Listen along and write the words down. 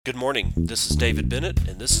Good morning. This is David Bennett,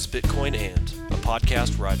 and this is Bitcoin and, a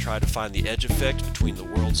podcast where I try to find the edge effect between the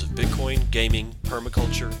worlds of Bitcoin, gaming,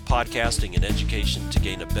 permaculture, podcasting, and education to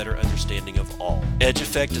gain a better understanding of all. Edge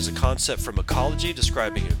effect is a concept from ecology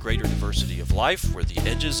describing a greater diversity of life where the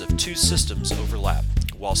edges of two systems overlap.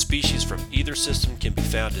 While species from either system can be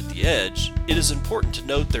found at the edge, it is important to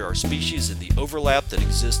note there are species in the overlap that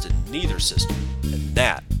exist in neither system, and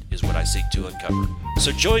that is what I seek to uncover.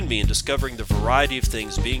 So join me in discovering the variety of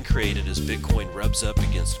things being created as Bitcoin rubs up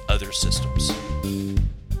against other systems.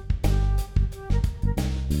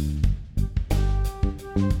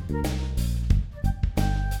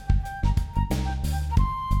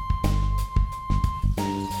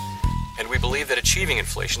 And we believe that achieving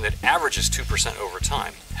inflation that averages 2% over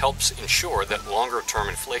time helps ensure that longer-term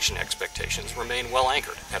inflation expectations remain well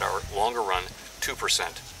anchored at our longer-run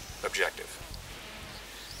 2% objective.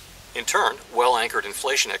 In turn, well-anchored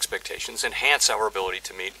inflation expectations enhance our ability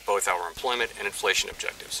to meet both our employment and inflation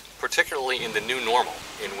objectives, particularly in the new normal,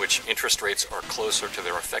 in which interest rates are closer to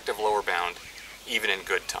their effective lower bound, even in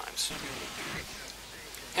good times.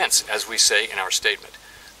 Hence, as we say in our statement,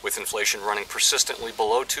 with inflation running persistently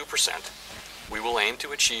below 2%, we will aim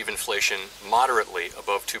to achieve inflation moderately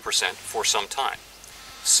above 2% for some time,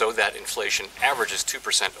 so that inflation averages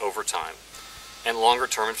 2% over time, and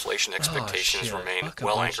longer-term inflation expectations remain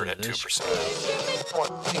well anchored at 2%.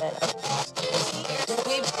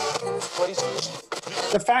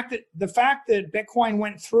 The fact that Bitcoin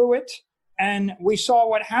went through it, and we saw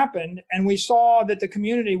what happened, and we saw that the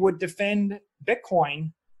community would defend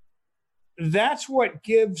Bitcoin, that's what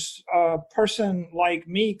gives a person like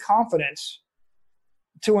me confidence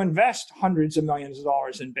to invest hundreds of millions of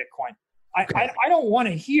dollars in Bitcoin. I don't want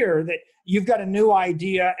to hear that you've got a new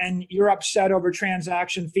idea and you're upset over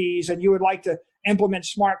transaction fees and you would like to implement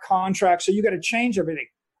smart contracts, so you got to change everything.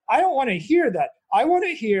 I don't want to hear that. I want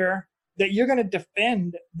to hear that you're going to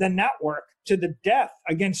defend the network to the death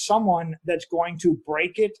against someone that's going to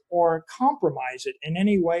break it or compromise it in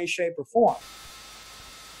any way, shape, or form.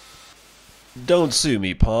 Don't sue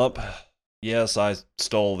me, Pomp. Yes, I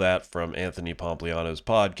stole that from Anthony Pompliano's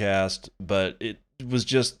podcast, but it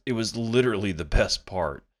was literally the best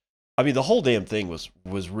part. I mean, the whole damn thing was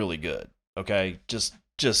really good. Okay, just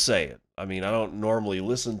saying. I mean, I don't normally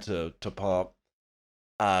listen to Pomp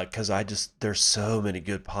because there's so many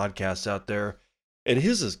good podcasts out there, and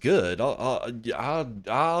his is good.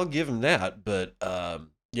 I'll give him that. But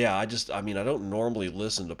yeah, I don't normally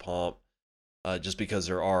listen to Pomp just because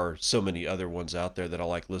there are so many other ones out there that I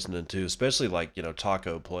like listening to, especially like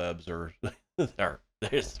Taco Plebs or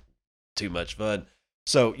there's too much fun.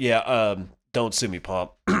 So yeah, don't sue me,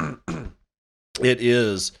 Pomp. It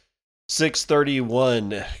is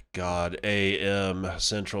 6:31 a.m.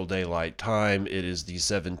 Central Daylight Time. It is the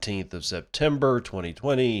 17th of September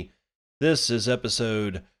 2020. This is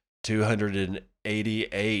episode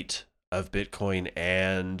 288 of Bitcoin,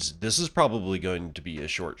 and this is probably going to be a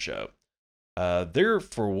short show. There,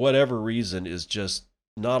 for whatever reason, is just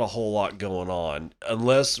not a whole lot going on,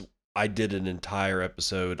 unless I did an entire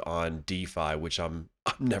episode on DeFi, which I'm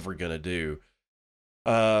never going to do.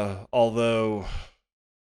 Although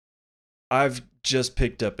I've just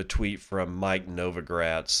picked up a tweet from Mike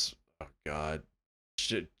Novogratz. Oh God,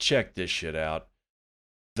 check this shit out.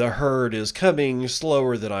 The herd is coming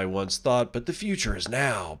slower than I once thought, but the future is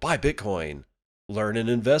now. Buy Bitcoin. Learn and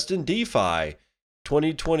invest in DeFi.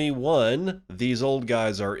 2021, these old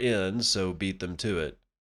guys are in, so beat them to it.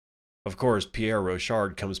 Of course, Pierre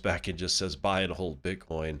Rochard comes back and just says, buy and hold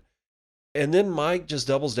Bitcoin. And then Mike just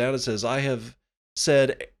doubles down and says, I have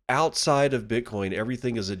said outside of Bitcoin,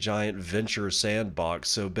 everything is a giant venture sandbox,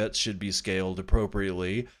 so bets should be scaled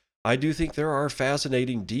appropriately. I do think there are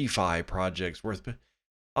fascinating DeFi projects worth...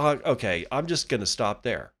 okay, I'm just going to stop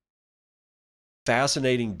there.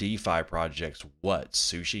 Fascinating DeFi projects, what?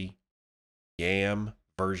 Sushi? Yam?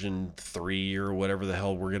 Version 3 or whatever the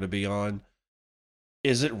hell we're going to be on?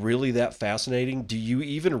 Is it really that fascinating? Do you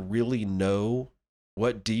even really know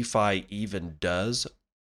what DeFi even does?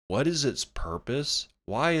 What is its purpose?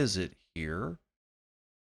 Why is it here?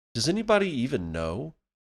 Does anybody even know?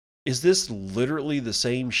 Is this literally the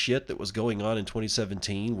same shit that was going on in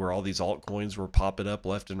 2017 where all these altcoins were popping up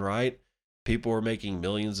left and right? People were making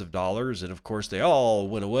millions of dollars, and of course they all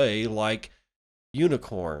went away like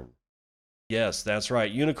Unicorn. Yes, that's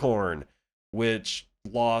right, Unicorn, which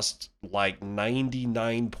lost like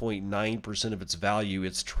 99.9% of its value.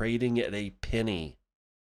 It's trading at a penny.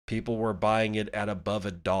 People were buying it at above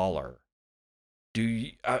 $1.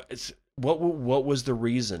 What was the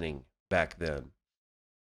reasoning back then?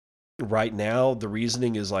 Right now, the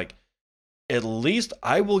reasoning is like, at least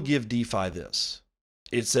I will give DeFi this.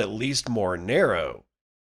 it's at least more narrow.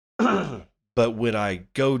 But when I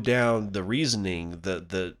go down the reasoning,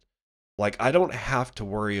 the like, I don't have to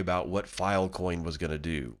worry about what Filecoin was going to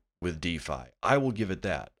do with DeFi. I will give it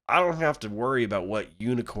that. I don't have to worry about what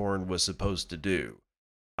Unicorn was supposed to do.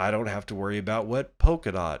 I don't have to worry about what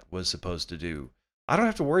Polkadot was supposed to do. I don't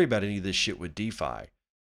have to worry about any of this shit with DeFi.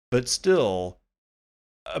 But still,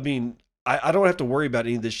 I mean, I don't have to worry about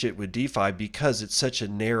any of this shit with DeFi because it's such a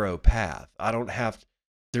narrow path. I don't have,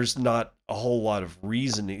 there's not a whole lot of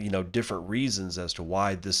reasoning, different reasons as to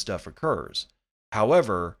why this stuff occurs.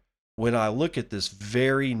 However, when I look at this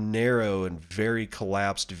very narrow and very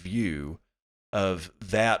collapsed view of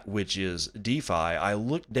that which is DeFi, I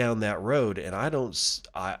look down that road and I don't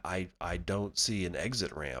see an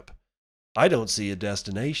exit ramp. I don't see a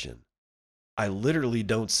destination. I literally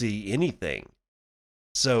don't see anything.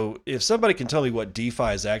 So if somebody can tell me what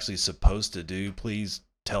DeFi is actually supposed to do, please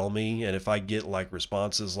tell me. And if I get like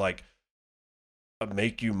responses like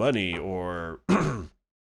make you money or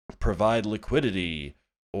provide liquidity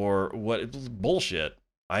or what bullshit,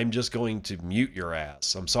 I'm just going to mute your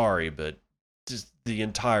ass. I'm sorry, but just the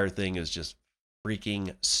entire thing is just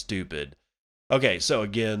freaking stupid. Okay, so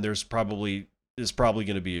again, it's probably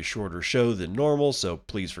going to be a shorter show than normal, so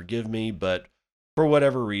please forgive me, but for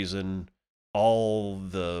whatever reason, all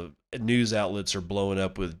the news outlets are blowing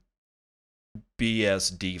up with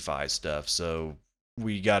BS DeFi stuff, so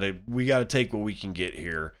we got to take what we can get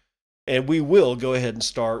here. And we will go ahead and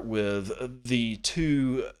start with the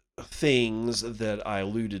two things that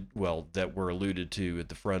that were alluded to at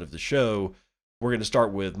the front of the show. We're going to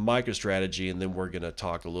start with MicroStrategy, and then we're going to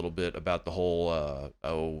talk a little bit about the whole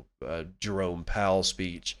Jerome Powell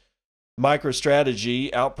speech.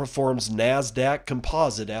 MicroStrategy outperforms NASDAQ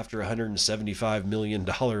Composite after $175 million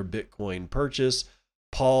Bitcoin purchase.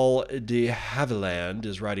 Paul de Havilland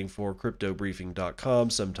is writing for CryptoBriefing.com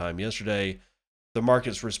sometime yesterday. The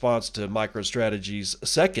market's response to MicroStrategy's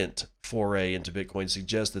second foray into Bitcoin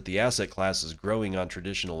suggests that the asset class is growing on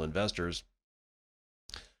traditional investors.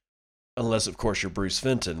 Unless, of course, you're Bruce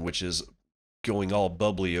Fenton, which is going all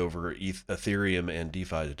bubbly over Ethereum and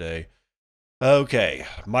DeFi today. Okay,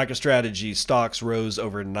 MicroStrategy stocks rose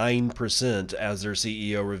over 9% as their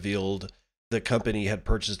CEO revealed the company had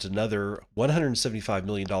purchased another $175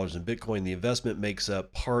 million in Bitcoin. The investment makes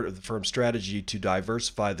up part of the firm's strategy to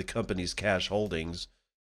diversify the company's cash holdings.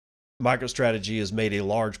 MicroStrategy has made a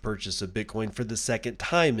large purchase of Bitcoin for the second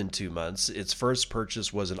time in 2 months. Its first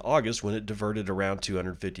purchase was in August when it diverted around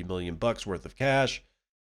 $250 million worth of cash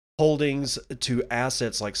holdings to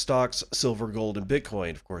assets like stocks, silver, gold, and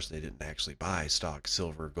Bitcoin. Of course, they didn't actually buy stock,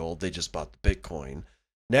 silver, gold. They just bought the Bitcoin.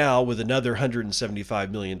 Now, with another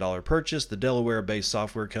 $175 million purchase, the Delaware-based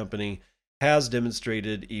software company has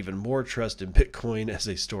demonstrated even more trust in Bitcoin as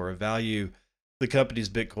a store of value. The company's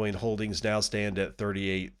Bitcoin holdings now stand at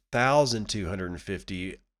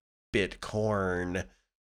 38,250 Bitcoin.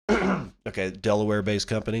 Okay, Delaware-based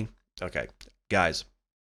company. Okay, guys,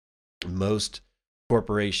 most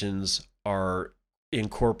corporations are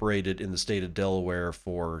incorporated in the state of Delaware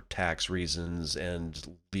for tax reasons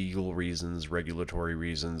and legal reasons, regulatory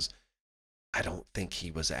reasons. I don't think he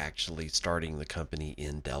was actually starting the company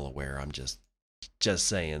in Delaware. I'm just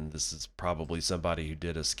saying, this is probably somebody who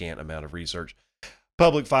did a scant amount of research.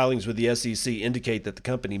 Public filings with the SEC indicate that the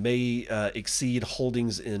company may exceed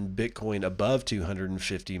holdings in Bitcoin above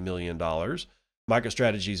 $250 million.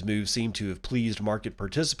 MicroStrategy's move seemed to have pleased market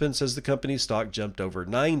participants as the company's stock jumped over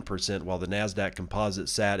 9%, while the NASDAQ Composite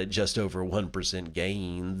sat at just over 1%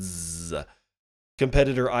 gains.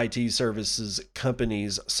 Competitor IT services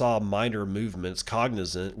companies saw minor movements.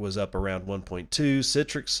 Cognizant was up around 1.2,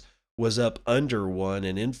 Citrix was up under 1,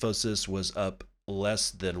 and Infosys was up less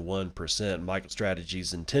than 1%.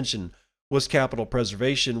 MicroStrategy's intention was capital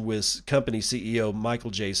preservation, with company CEO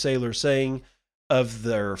Michael J. Saylor saying of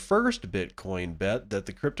their first Bitcoin bet that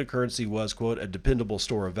the cryptocurrency was, quote, a dependable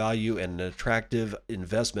store of value and an attractive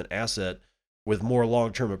investment asset with more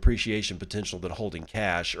long-term appreciation potential than holding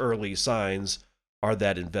cash. Early signs are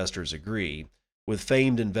that investors agree. With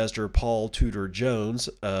famed investor Paul Tudor Jones,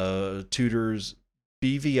 Tudor's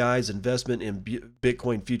BVI's investment in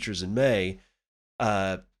Bitcoin futures in May,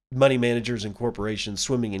 money managers and corporations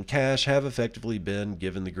swimming in cash have effectively been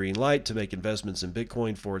given the green light to make investments in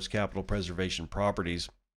Bitcoin for its capital preservation properties.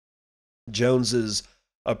 Jones's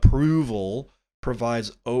approval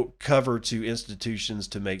provides cover to institutions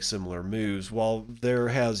to make similar moves. While there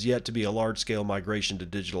has yet to be a large-scale migration to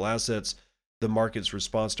digital assets, the market's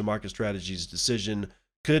response to MicroStrategy's decision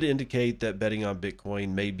could indicate that betting on Bitcoin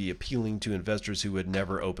may be appealing to investors who would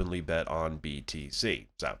never openly bet on BTC.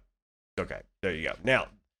 So, okay, there you go. Now,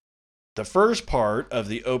 The first part of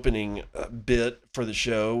the opening bit for the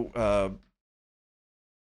show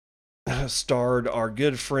starred our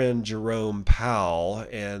good friend Jerome Powell,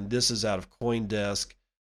 and this is out of CoinDesk.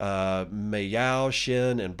 Mayao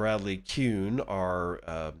Shin and Bradley Kuhn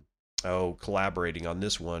are collaborating on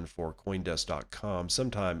this one for CoinDesk.com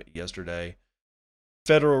sometime yesterday.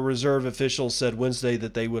 Federal Reserve officials said Wednesday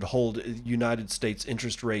that they would hold United States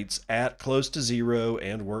interest rates at close to zero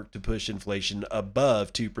and work to push inflation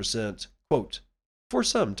above 2%, quote, for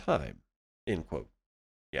some time, end quote.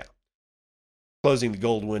 Yeah. Closing the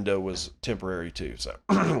gold window was temporary too, so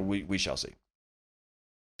we shall see.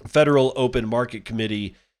 Federal Open Market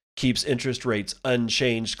Committee keeps interest rates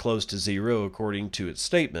unchanged close to zero, according to its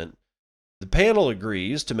statement. The panel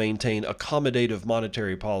agrees to maintain accommodative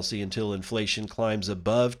monetary policy until inflation climbs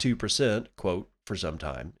above 2%, quote, for some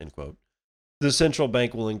time, end quote. The central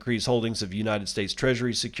bank will increase holdings of United States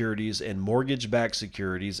Treasury securities and mortgage-backed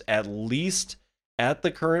securities at least at the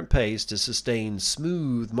current pace to sustain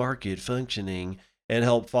smooth market functioning and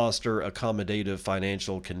help foster accommodative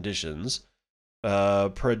financial conditions.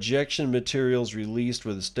 Projection materials released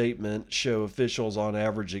with a statement show officials on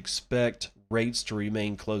average expect rates to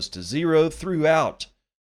remain close to zero throughout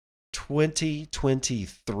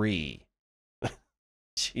 2023.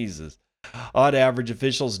 Jesus. On average,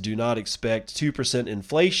 officials do not expect 2%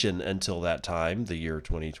 inflation until that time, the year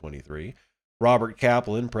 2023. Robert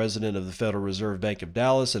Kaplan, president of the Federal Reserve Bank of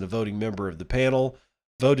Dallas and a voting member of the panel,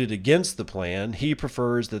 voted against the plan. He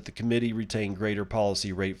prefers that the committee retain greater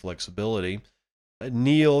policy rate flexibility.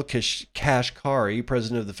 Neil Kashkari,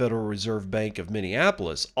 president of the Federal Reserve Bank of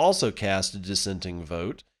Minneapolis, also cast a dissenting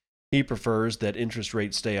vote. He prefers that interest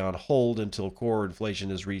rates stay on hold until core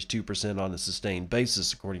inflation has reached 2% on a sustained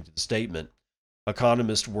basis, according to the statement.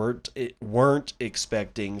 Economists weren't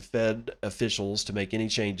expecting Fed officials to make any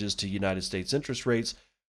changes to United States interest rates,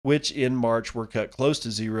 which in March were cut close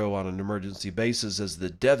to zero on an emergency basis as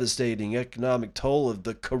the devastating economic toll of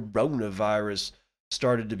the coronavirus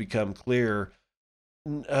started to become clear.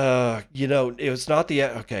 It's not the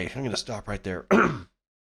okay. I'm going to stop right there.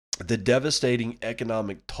 The devastating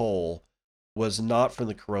economic toll was not from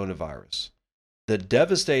the coronavirus. The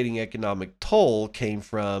devastating economic toll came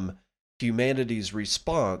from humanity's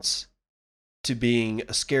response to being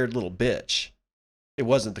a scared little bitch. It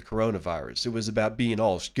wasn't the coronavirus. It was about being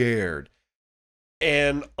all scared.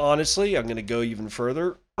 And honestly, I'm going to go even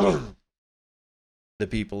further. The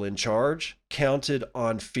people in charge counted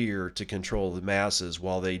on fear to control the masses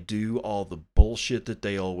while they do all the bullshit that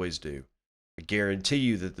they always do. I guarantee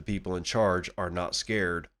you that the people in charge are not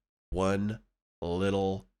scared one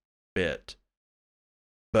little bit.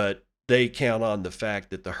 But they count on the fact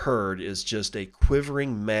that the herd is just a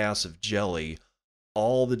quivering mass of jelly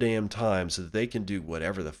all the damn time so that they can do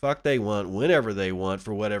whatever the fuck they want, whenever they want,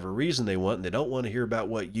 for whatever reason they want, and they don't want to hear about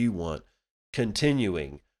what you want.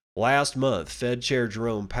 Continuing. Last month, Fed Chair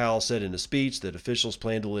Jerome Powell said in a speech that officials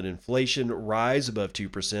plan to let inflation rise above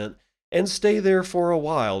 2% and stay there for a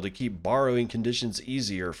while to keep borrowing conditions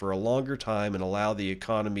easier for a longer time and allow the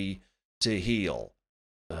economy to heal.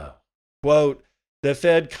 Quote, the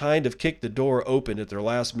Fed kind of kicked the door open at their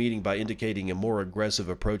last meeting by indicating a more aggressive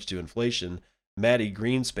approach to inflation. Matty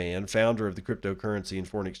Greenspan, founder of the cryptocurrency and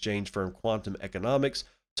foreign exchange firm Quantum Economics,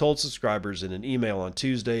 told subscribers in an email on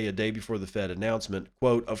Tuesday, a day before the Fed announcement,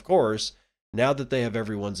 quote, of course, now that they have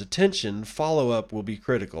everyone's attention, follow-up will be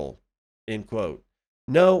critical, end quote.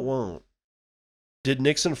 No, it won't. Did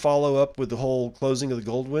Nixon follow up with the whole closing of the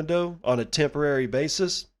gold window on a temporary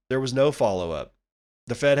basis? There was no follow-up.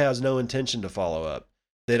 The Fed has no intention to follow up.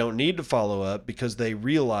 They don't need to follow up because they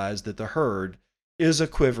realize that the herd is a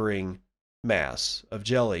quivering mass of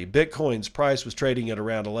jelly. Bitcoin's price was trading at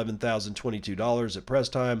around $11,022 at press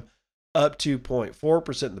time, up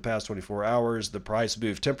 2.4% in the past 24 hours. The price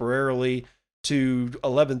moved temporarily to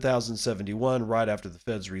 11,071 right after the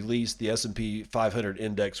Fed's release. The S&P 500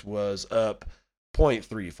 index was up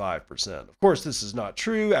 0.35%. Of course, this is not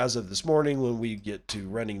true as of this morning when we get to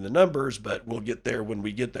running the numbers, but we'll get there when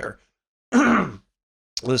we get there.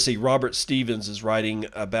 Let's see. Robert Stevens is writing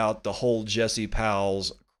about the whole Jesse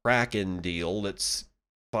Powell's Kraken deal. Let's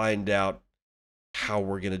find out how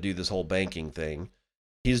we're going to do this whole banking thing.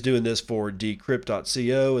 He's doing this for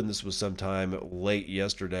decrypt.co, and this was sometime late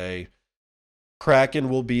yesterday. Kraken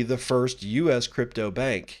will be the first U.S. crypto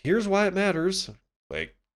bank. Here's why it matters.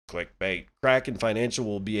 Clickbait. Kraken Financial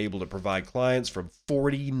will be able to provide clients from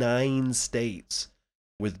 49 states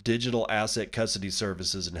with digital asset custody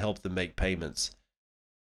services and help them make payments.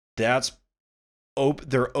 They're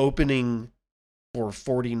opening for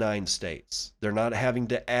 49 states. They're not having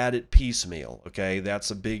to add it piecemeal, okay?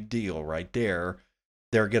 That's a big deal right there.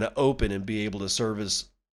 they're going to open and be able to service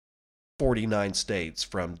 49 states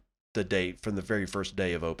from the very first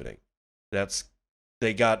day of opening. That's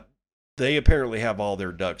they apparently have all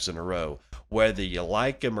their ducks in a row. Whether you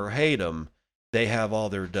like them or hate them, they have all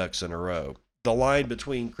their ducks in a row. The line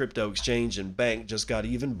between crypto exchange and bank just got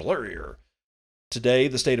even blurrier. Today,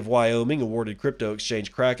 the state of Wyoming awarded crypto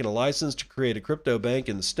exchange Kraken a license to create a crypto bank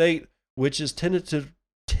in the state, which is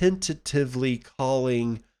tentatively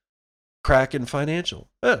calling Kraken Financial.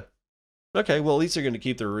 Okay, well, at least they're going to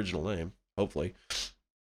keep their original name, hopefully.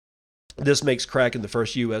 This makes Kraken the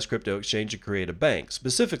first U.S. crypto exchange to create a bank,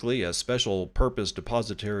 specifically a special purpose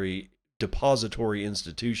depository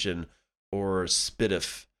institution, or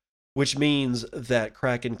SPIDIF, which means that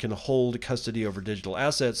Kraken can hold custody over digital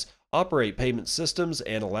assets, operate payment systems,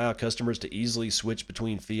 and allow customers to easily switch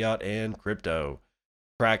between fiat and crypto.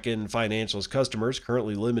 Kraken Financial's customers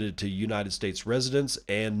currently limited to United States residents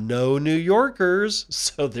and no New Yorkers.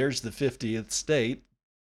 So there's the 50th state.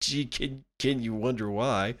 Gee, can you wonder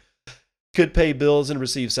why? Could pay bills and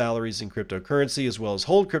receive salaries in cryptocurrency, as well as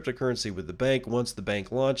hold cryptocurrency with the bank once the bank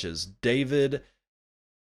launches. David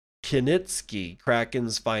Kinitsky,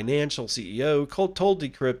 Kraken's financial CEO, told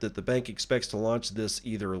Decrypt that the bank expects to launch this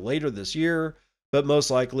either later this year, but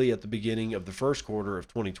most likely at the beginning of the first quarter of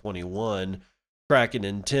 2021. Kraken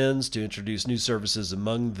intends to introduce new services,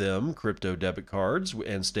 among them crypto debit cards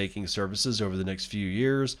and staking services, over the next few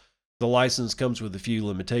years. The license comes with a few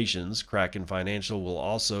limitations. Kraken Financial will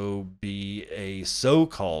also be a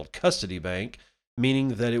so-called custody bank, meaning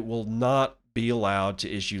that it will not be allowed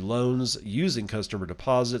to issue loans using customer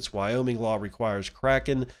deposits. Wyoming law requires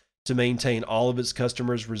Kraken to maintain all of its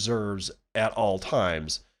customers' reserves at all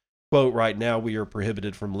times. Quote, right now we are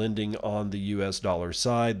prohibited from lending on the U.S. dollar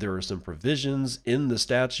side. There are some provisions in the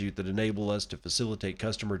statute that enable us to facilitate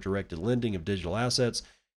customer-directed lending of digital assets,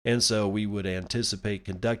 and so we would anticipate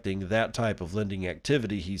conducting that type of lending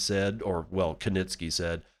activity, he said, or, well, Kinitsky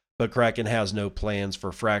said. But Kraken has no plans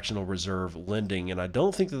for fractional reserve lending, and I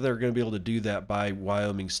don't think that they're going to be able to do that by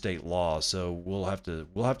Wyoming state law. So we'll have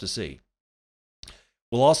to see.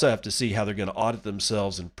 We'll also have to see how they're going to audit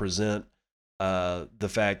themselves and present the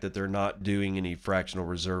fact that they're not doing any fractional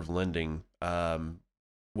reserve lending.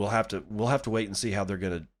 We'll have to wait and see how they're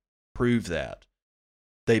going to prove that.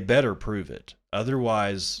 They better prove it.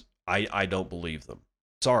 Otherwise, I don't believe them.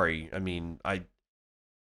 Sorry. I mean,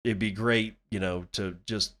 it'd be great, to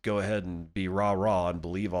just go ahead and be rah and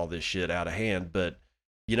believe all this shit out of hand, but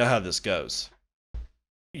you know how this goes.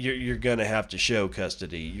 You're going to have to show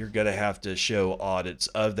custody. You're going to have to show audits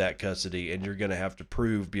of that custody, and you're going to have to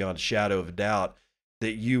prove beyond a shadow of a doubt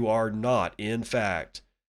that you are not, in fact,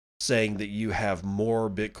 saying that you have more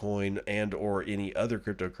Bitcoin and or any other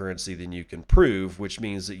cryptocurrency than you can prove, which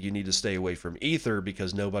means that you need to stay away from Ether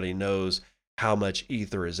because nobody knows how much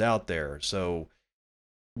Ether is out there. So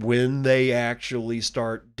when they actually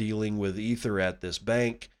start dealing with Ether at this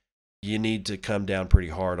bank, you need to come down pretty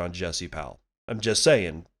hard on Jesse Powell. I'm just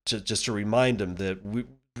saying, just to remind him that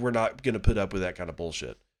we're not going to put up with that kind of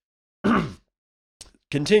bullshit.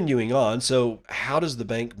 Continuing on, so how does the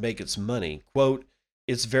bank make its money? Quote,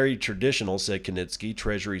 it's very traditional, said Kinitsky.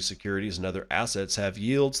 Treasury securities and other assets have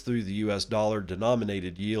yields through the U.S. dollar.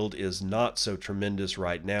 Denominated yield is not so tremendous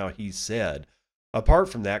right now, he said. Apart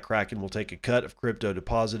from that, Kraken will take a cut of crypto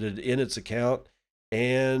deposited in its account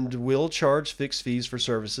and will charge fixed fees for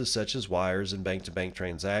services such as wires and bank-to-bank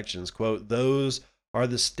transactions. Quote, those are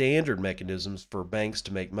the standard mechanisms for banks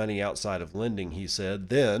to make money outside of lending, he said.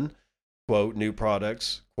 Then, quote, new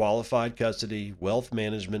products, qualified custody, wealth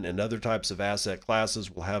management, and other types of asset classes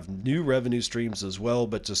will have new revenue streams as well,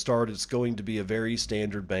 but to start, it's going to be a very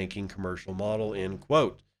standard banking commercial model, end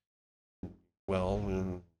quote.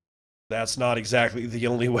 Well, that's not exactly the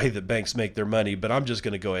only way that banks make their money, but I'm just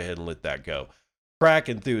going to go ahead and let that go.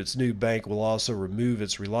 Kraken, through its new bank, will also remove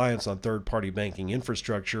its reliance on third-party banking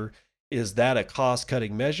infrastructure. Is that a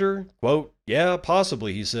cost-cutting measure? Quote, yeah,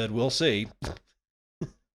 possibly, he said. We'll see.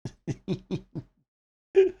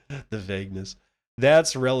 The vagueness.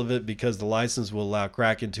 That's relevant because the license will allow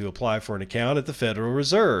Kraken to apply for an account at the Federal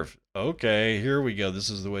Reserve. Okay, here we go.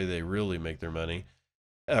 This is the way they really make their money.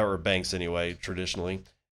 Or banks anyway, traditionally.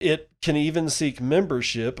 It can even seek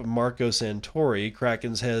membership, Marco Santori,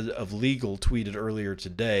 Kraken's head of legal, tweeted earlier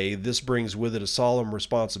today. This brings with it a solemn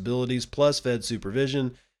responsibilities plus Fed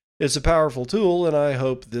supervision. It's a powerful tool, and I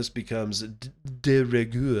hope this becomes de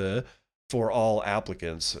rigueur for all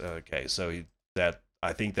applicants. Okay, so that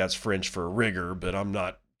I think that's French for rigor, but I'm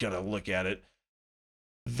not going to look at it.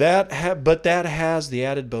 But that has the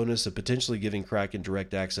added bonus of potentially giving Kraken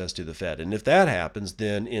direct access to the Fed. And if that happens,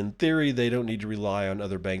 then in theory, they don't need to rely on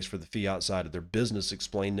other banks for the fiat side of their business,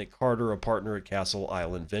 explained Nick Carter, a partner at Castle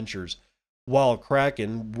Island Ventures. While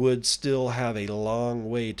Kraken would still have a long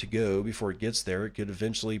way to go before it gets there, it could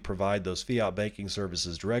eventually provide those fiat banking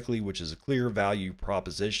services directly, which is a clear value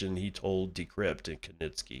proposition, he told Decrypt and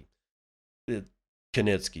Kanitsky.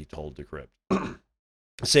 Kanitsky told Decrypt.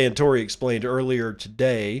 Santori explained earlier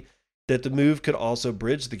today that the move could also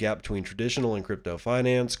bridge the gap between traditional and crypto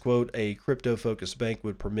finance. Quote, a crypto-focused bank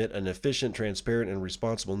would permit an efficient, transparent, and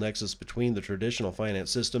responsible nexus between the traditional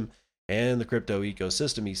finance system and the crypto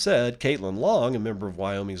ecosystem, he said. Caitlin Long, a member of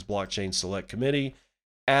Wyoming's Blockchain Select Committee,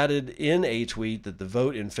 added in a tweet that the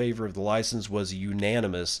vote in favor of the license was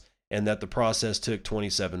unanimous and that the process took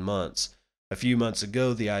 27 months. A few months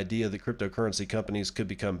ago, the idea that cryptocurrency companies could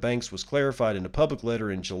become banks was clarified in a public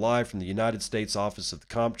letter in July from the United States Office of the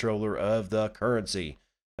Comptroller of the Currency,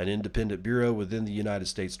 an independent bureau within the United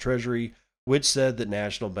States Treasury, which said that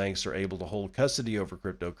national banks are able to hold custody over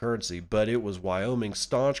cryptocurrency. But it was Wyoming's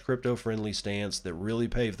staunch crypto-friendly stance that really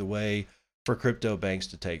paved the way for crypto banks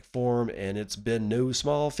to take form, and it's been no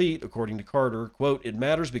small feat, according to Carter. Quote, it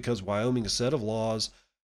matters because Wyoming's set of laws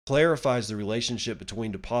clarifies the relationship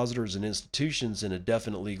between depositors and institutions in a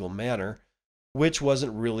definite legal manner, which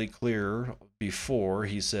wasn't really clear before,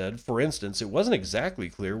 he said. For instance, it wasn't exactly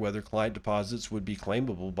clear whether client deposits would be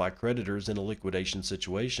claimable by creditors in a liquidation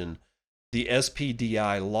situation. The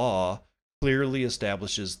SPDI law clearly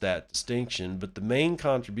establishes that distinction, but the main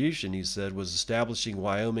contribution, he said, was establishing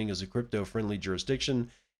Wyoming as a crypto-friendly jurisdiction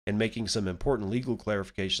and making some important legal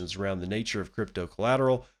clarifications around the nature of crypto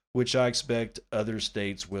collateral, which I expect other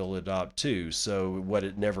states will adopt too. So what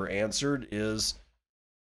it never answered is,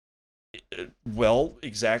 well,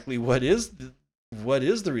 exactly what is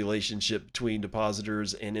the relationship between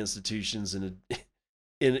depositors and institutions in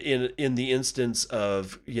the instance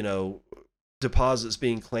of, deposits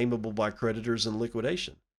being claimable by creditors in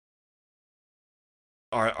liquidation?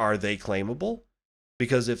 Are they claimable?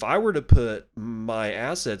 Because if I were to put my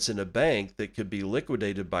assets in a bank that could be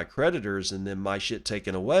liquidated by creditors and then my shit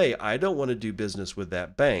taken away, I don't want to do business with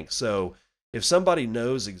that bank. So if somebody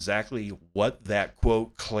knows exactly what that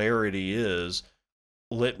quote clarity is,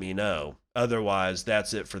 let me know. Otherwise,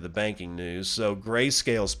 that's it for the banking news. So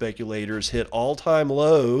grayscale speculators hit all-time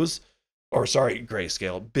lows.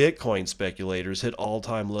 Bitcoin speculators hit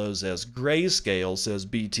all-time lows as Grayscale says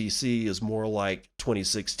BTC is more like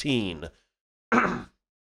 2016.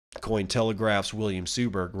 Cointelegraph's William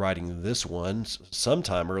Suberg writing this one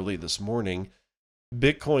sometime early this morning.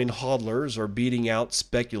 Bitcoin hodlers are beating out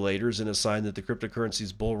speculators in a sign that the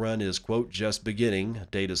cryptocurrency's bull run is, quote, just beginning,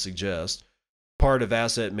 data suggests. Part of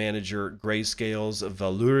asset manager Grayscale's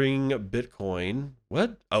valuing Bitcoin.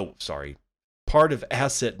 Part of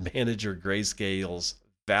asset manager Grayscale's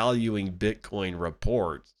valuing Bitcoin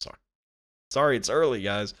report. Sorry, it's early,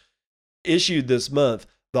 guys. Issued this month.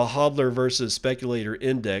 The hodler versus speculator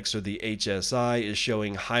index, or the HSI, is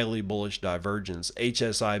showing highly bullish divergence.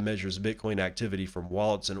 HSI measures Bitcoin activity from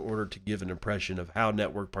wallets in order to give an impression of how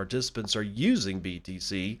network participants are using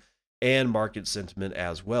BTC and market sentiment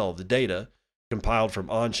as well. The data, compiled from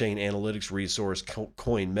on-chain analytics resource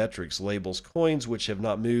Coin Metrics, labels coins which have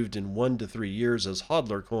not moved in 1 to 3 years as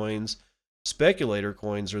hodler coins. Speculator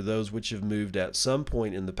coins are those which have moved at some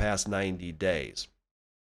point in the past 90 days.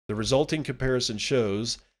 The resulting comparison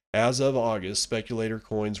shows, as of August, speculator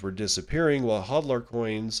coins were disappearing while hodler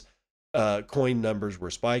coins coin numbers were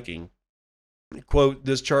spiking. Quote,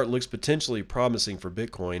 this chart looks potentially promising for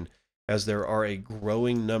Bitcoin as there are a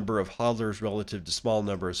growing number of hodlers relative to small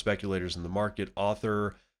number of speculators in the market.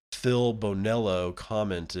 Author Phil Bonello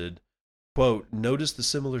commented, quote, notice the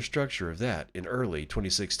similar structure of that in early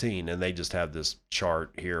 2016. And they just have this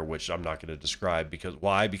chart here, which I'm not going to describe because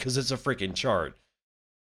why? Because it's a freaking chart.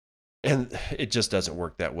 And it just doesn't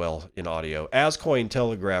work that well in audio. As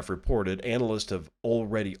Cointelegraph reported, analysts have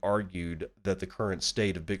already argued that the current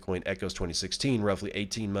state of Bitcoin echoes 2016, roughly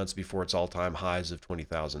 18 months before its all-time highs of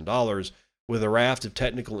 $20,000. With a raft of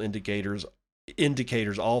technical indicators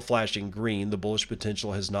all flashing green, the bullish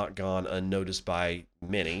potential has not gone unnoticed by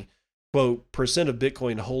many. Quote, percent of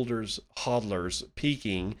Bitcoin holders, hodlers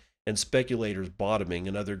peaking, and speculators bottoming.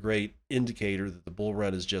 Another great indicator that the bull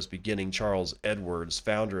run is just beginning. Charles Edwards,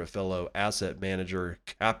 founder of fellow asset manager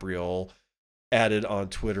Capriol, added on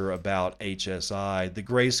Twitter about HSI. The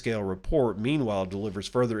Grayscale report, meanwhile, delivers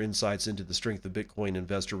further insights into the strength of Bitcoin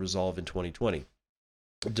investor resolve in 2020.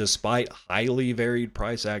 Despite highly varied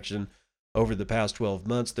price action over the past 12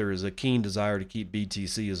 months, there is a keen desire to keep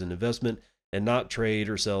BTC as an investment and not trade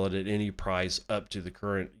or sell it at any price up to the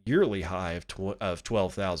current yearly high of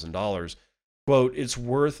 $12,000. Quote, it's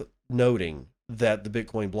worth noting that the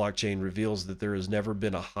Bitcoin blockchain reveals that there has never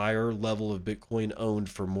been a higher level of Bitcoin owned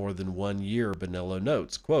for more than 1 year, Bonello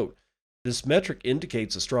notes. Quote, this metric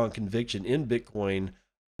indicates a strong conviction in Bitcoin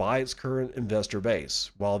by its current investor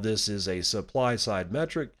base. While this is a supply side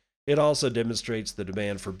metric, it also demonstrates the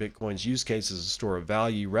demand for Bitcoin's use case as a store of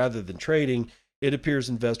value rather than trading. It appears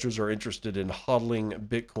investors are interested in hodling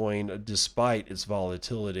Bitcoin despite its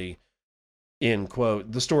volatility. End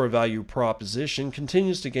quote. The store of value proposition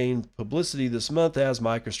continues to gain publicity this month as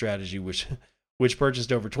MicroStrategy, which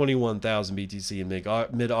purchased over 21,000 BTC in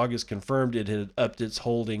mid-August, confirmed it had upped its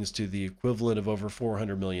holdings to the equivalent of over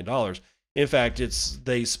 $400 million. In fact,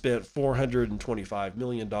 they spent $425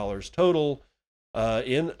 million total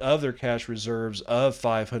in other cash reserves of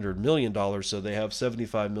 $500 million, so they have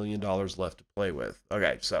 $75 million left to play with.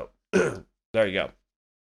 Okay, so there you go.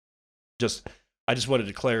 I just wanted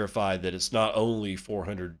to clarify that it's not only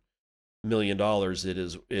 $400 million, it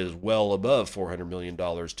is well above $400 million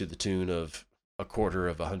to the tune of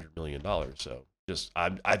 $250 million. So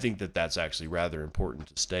I think that's actually rather important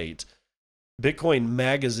to state. Bitcoin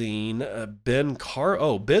Magazine, Ben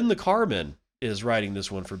the Carman is writing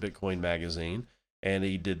this one for Bitcoin Magazine, and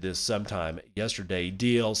he did this sometime yesterday.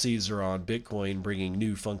 DLCs are on Bitcoin, bringing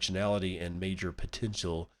new functionality and major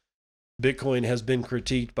potential. Bitcoin has been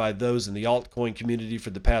critiqued by those in the altcoin community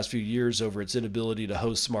for the past few years over its inability to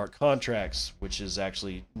host smart contracts, which has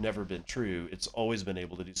actually never been true. It's always been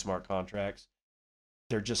able to do smart contracts.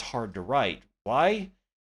 They're just hard to write. Why?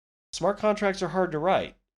 Smart contracts are hard to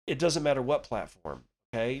write. It doesn't matter what platform,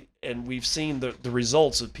 okay? And we've seen the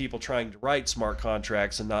results of people trying to write smart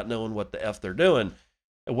contracts and not knowing what the F they're doing.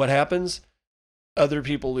 And what happens? Other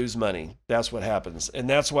people lose money. That's what happens. And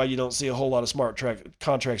that's why you don't see a whole lot of smart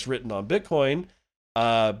contracts written on Bitcoin,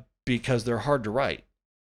 because they're hard to write.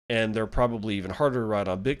 And they're probably even harder to write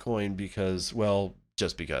on Bitcoin because, well,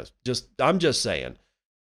 just because. I'm just saying.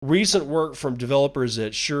 Recent work from developers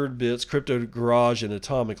at SuredBits, Crypto Garage, and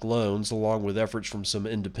Atomic Loans, along with efforts from some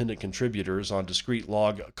independent contributors on discrete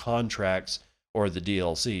log contracts, or the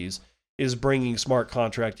DLCs, is bringing smart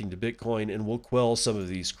contracting to Bitcoin and will quell some of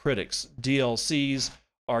these critics. DLCs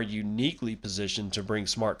are uniquely positioned to bring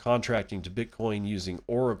smart contracting to Bitcoin using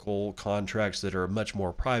Oracle contracts that are much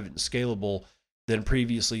more private and scalable than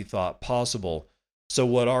previously thought possible. So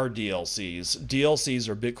what are DLCs? DLCs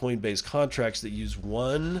are Bitcoin-based contracts that use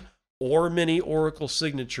one or many Oracle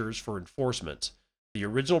signatures for enforcement. The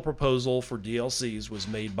original proposal for DLCs was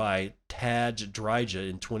made by Taj Drija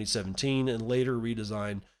in 2017 and later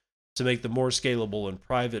redesigned to make them more scalable and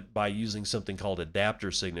private by using something called adapter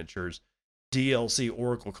signatures. DLC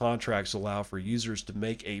Oracle contracts allow for users to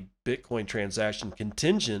make a Bitcoin transaction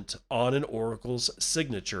contingent on an Oracle's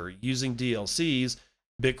signature. Using DLCs,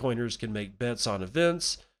 Bitcoiners can make bets on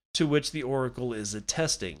events to which the Oracle is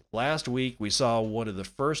attesting. Last week, we saw one of the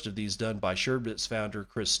first of these done by SuredBits founder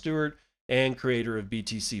Chris Stewart and creator of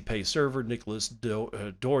BTC Pay Server Nicholas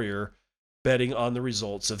Dwyer betting on the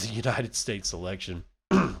results of the United States election.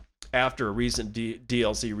 After a recent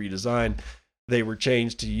DLC redesign, they were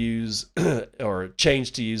changed to use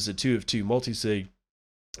the 2 of 2 multisig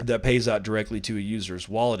that pays out directly to a user's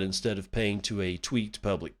wallet instead of paying to a tweaked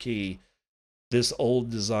public key. This old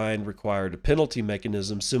design required a penalty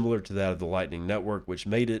mechanism similar to that of the Lightning Network, which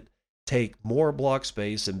made it take more block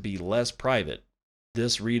space and be less private.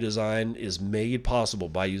 This redesign is made possible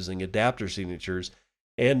by using adapter signatures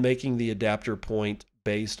and making the adapter point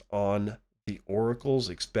based on the Oracle's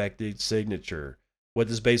expected signature. What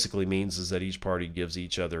this basically means is that each party gives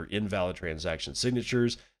each other invalid transaction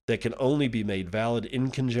signatures that can only be made valid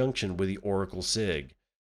in conjunction with the Oracle SIG.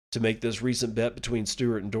 To make this recent bet between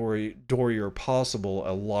Stewart and Dwyer possible,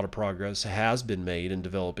 a lot of progress has been made in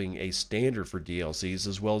developing a standard for DLCs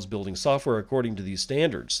as well as building software according to these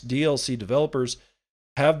standards. DLC developers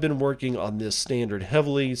have been working on this standard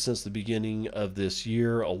heavily since the beginning of this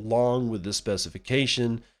year. Along with this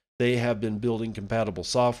specification, they have been building compatible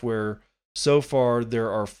software. So far,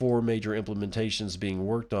 there are 4 major implementations being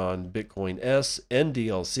worked on: Bitcoin S,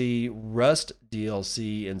 NDLC, Rust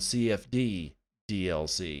DLC, and CFD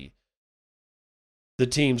DLC. The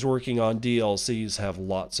teams working on DLCs have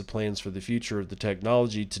lots of plans for the future of the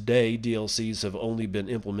technology. Today, DLCs have only been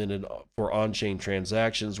implemented for on-chain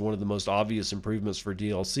transactions. One of the most obvious improvements for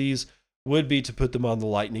DLCs would be to put them on the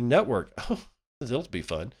Lightning Network. That'll be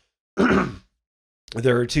fun.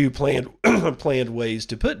 There are 2 planned ways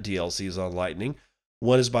to put DLCs on Lightning.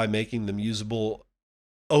 One is by making them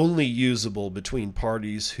only usable between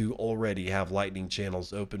parties who already have Lightning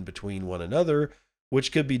channels open between one another,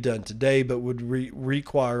 which could be done today, but would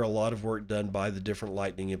require a lot of work done by the different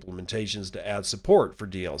Lightning implementations to add support for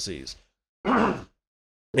DLCs.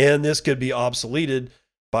 And this could be obsoleted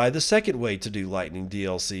by the second way to do Lightning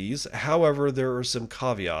DLCs. However, there are some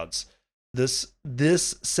caveats.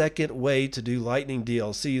 This second way to do Lightning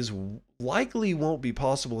DLCs likely won't be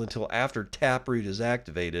possible until after Taproot is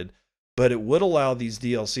activated, but it would allow these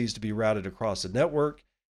DLCs to be routed across the network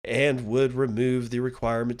and would remove the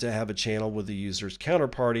requirement to have a channel with the user's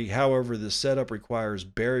counterparty. However, this setup requires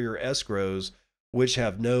barrier escrows, which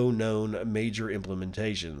have no known major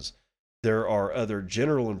implementations. There are other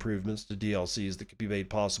general improvements to DLCs that could be made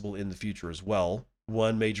possible in the future as well.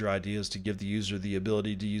 One major idea is to give the user the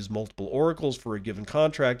ability to use multiple oracles for a given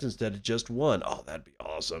contract instead of just one. Oh, that'd be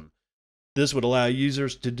awesome. This would allow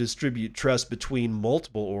users to distribute trust between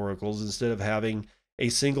multiple oracles instead of having a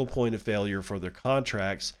single point of failure for their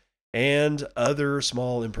contracts, and other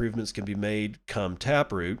small improvements can be made come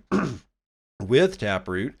Taproot. With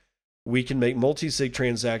Taproot, we can make multi-sig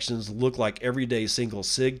transactions look like everyday single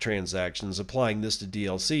sig transactions. Applying this to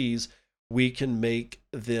DLCs, we can make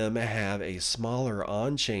them have a smaller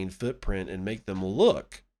on-chain footprint and make them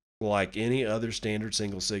look like any other standard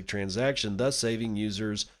single sig transaction, thus saving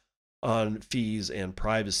users on fees and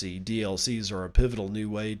privacy. DLCs are a pivotal new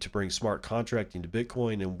way to bring smart contracting to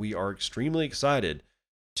Bitcoin, and we are extremely excited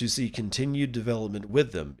to see continued development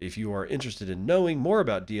with them. If you are interested in knowing more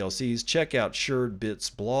about DLCs, check out SuredBit's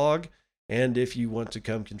blog, and if you want to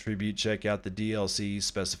come contribute, check out the DLC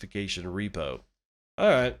specification repo. All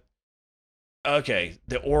right. Okay,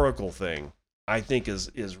 the Oracle thing I think is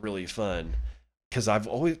really fun, because I've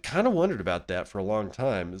always kind of wondered about that for a long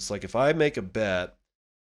time. It's like if I make a bet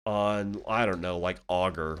on, I don't know, like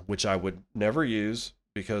Augur, which I would never use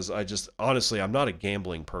because I just, honestly, I'm not a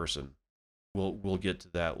gambling person. We'll get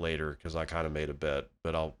to that later because I kind of made a bet,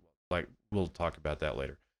 but we'll talk about that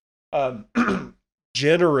later.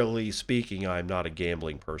 Generally speaking, I'm not a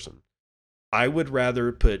gambling person. I would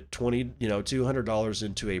rather put $200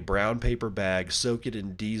 into a brown paper bag, soak it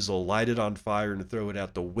in diesel, light it on fire, and throw it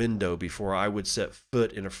out the window before I would set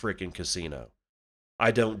foot in a frickin' casino.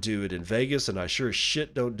 I don't do it in Vegas, and I sure as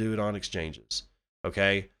shit don't do it on exchanges.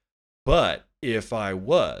 Okay? But if I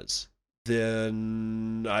was,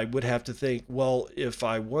 then I would have to think, well, if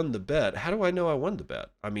I won the bet, how do I know I won the bet?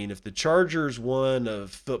 I mean, if the Chargers won a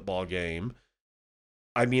football game,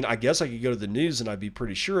 I mean, I guess I could go to the news and I'd be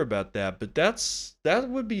pretty sure about that, but that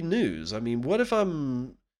would be news. I mean, what if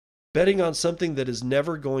I'm betting on something that is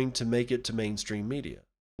never going to make it to mainstream media?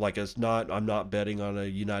 Like I'm not betting on a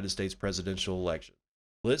United States presidential election.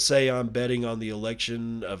 Let's say I'm betting on the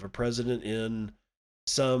election of a president in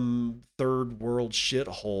some third world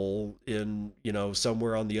shithole in,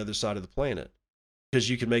 somewhere on the other side of the planet. Because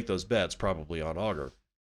you can make those bets probably on Augur.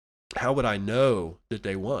 How would I know that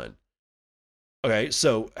they won? Okay,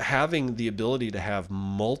 so having the ability to have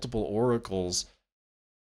multiple oracles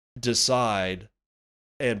decide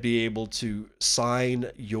and be able to sign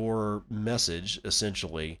your message,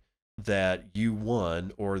 essentially, that you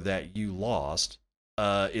won or that you lost,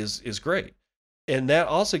 is great. And that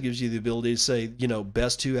also gives you the ability to say,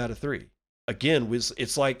 best 2 out of 3. Again,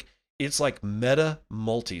 it's like meta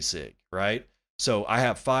multi-sig, right? So I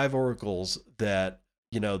have 5 oracles that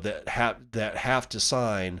have to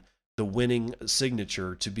sign the winning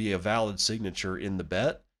signature to be a valid signature in the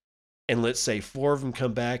bet. And let's say 4 of them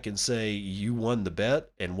come back and say you won the bet,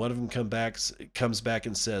 and one of them comes back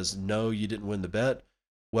and says no, you didn't win the bet.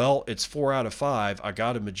 Well, it's 4 out of 5. I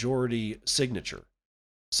got a majority signature.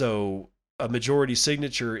 So a majority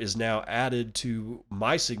signature is now added to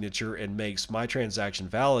my signature and makes my transaction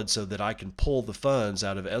valid so that I can pull the funds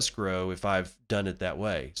out of escrow if I've done it that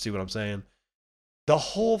way. See what I'm saying? The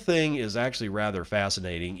whole thing is actually rather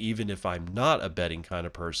fascinating, even if I'm not a betting kind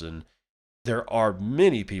of person. There are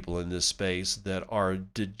many people in this space that are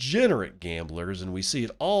degenerate gamblers, and we see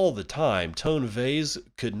it all the time. Tone Vase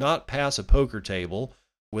could not pass a poker table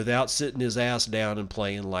without sitting his ass down and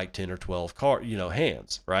playing like 10 or 12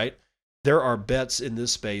 hands, right? There are bets in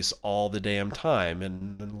this space all the damn time,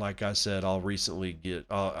 and like I said, I've recently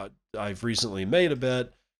made a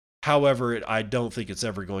bet. However, I don't think it's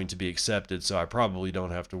ever going to be accepted, so I probably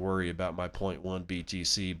don't have to worry about my 0.1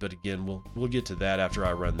 BTC. But again, we'll get to that after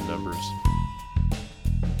I run the numbers.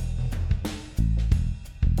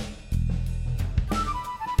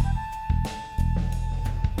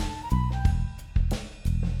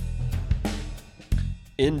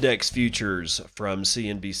 Index futures from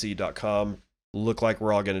CNBC.com look like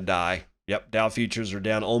we're all going to die. Yep, Dow futures are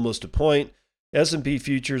down almost a point. S&P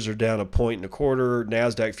futures are down 1.25 points.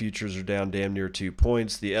 NASDAQ futures are down damn near 2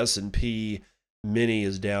 points. The S&P Mini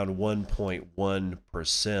is down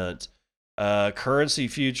 1.1%. Currency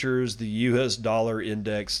futures, the US dollar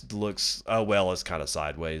index looks, it's kind of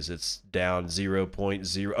sideways. It's down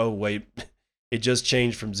 0.0. Oh, wait. It just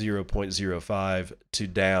changed from 0.05 to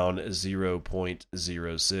down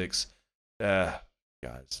 0.06.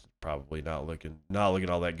 Guys, probably not looking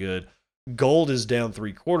all that good. Gold is down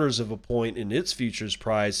 0.75 point in its futures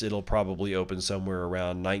price. It'll probably open somewhere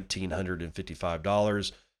around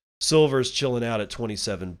 $1,955. Silver's chilling out at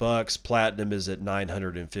 $27. Platinum is at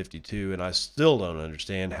 $952, and I still don't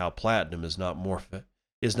understand how platinum is not more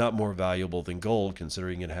valuable than gold,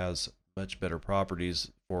 considering it has much better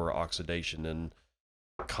properties for oxidation and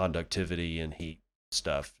conductivity and heat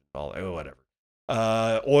stuff. Whatever.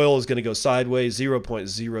 Oil is going to go sideways,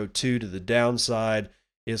 0.02 to the downside.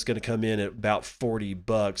 It's going to come in at about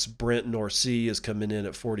 $40. Brent North Sea is coming in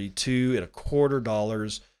at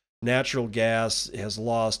 $42.25. Natural gas has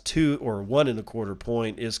lost 1.25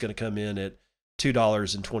 point. It's going to come in at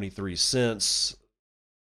 $2.23.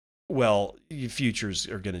 Well, futures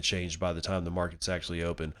are going to change by the time the market's actually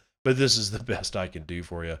open, but this is the best I can do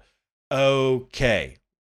for you. Okay,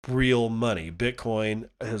 real money. Bitcoin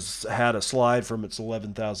has had a slide from its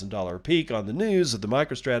 $11,000 peak on the news of the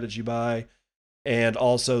MicroStrategy buy, and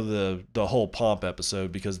also the whole pomp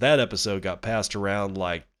episode, because that episode got passed around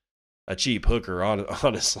like a cheap hooker,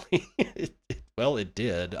 honestly. It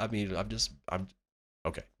did. I mean, I'm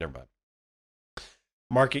okay, never mind.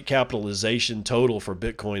 Market capitalization total for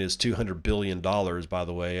Bitcoin is $200 billion, by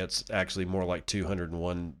the way. It's actually more like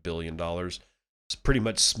 $201 billion. It's pretty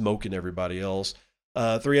much smoking everybody else.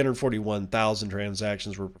 341,000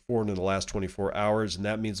 transactions were performed in the last 24 hours, and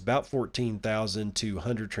that means about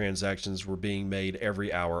 14,200 transactions were being made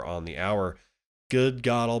every hour on the hour. Good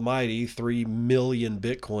God Almighty, 3 million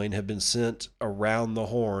Bitcoin have been sent around the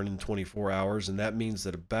horn in 24 hours, and that means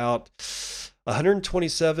that about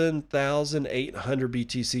 127,800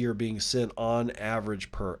 BTC are being sent on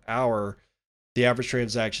average per hour. The average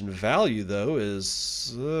transaction value, though,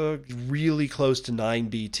 is really close to 9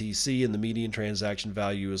 BTC, and the median transaction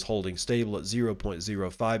value is holding stable at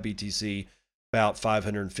 0.05 BTC, about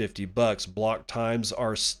 $550. Block times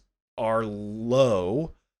are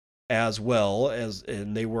low as well,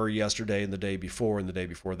 and they were yesterday and the day before and the day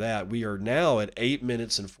before that. We are now at 8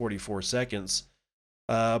 minutes and 44 seconds.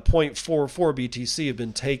 0.44 BTC have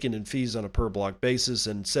been taken in fees on a per block basis,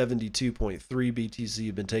 and 72.3 BTC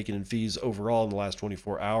have been taken in fees overall in the last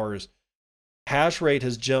 24 hours. Hash rate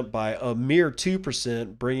has jumped by a mere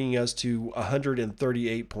 2%, bringing us to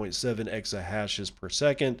 138.7 exahashes per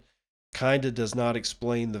second. Kinda does not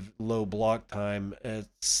explain the low block time. It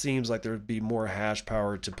seems like there would be more hash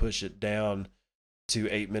power to push it down to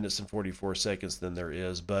 8 minutes and 44 seconds than there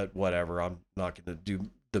is, but whatever. I'm not going to do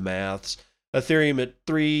the maths. Ethereum at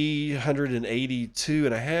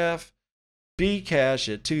 382.5,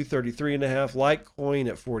 Bcash at 233.5, Litecoin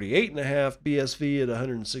at 48.5, BSV at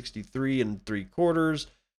 163.75.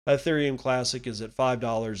 Ethereum Classic is at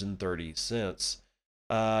 $5.30.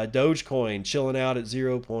 Dogecoin chilling out at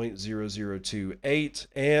 0.0028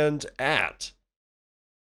 and at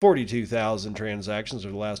 42,000 transactions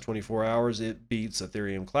over the last 24 hours. It beats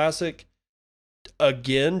Ethereum Classic.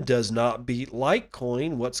 Again, does not beat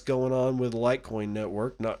Litecoin. What's going on with Litecoin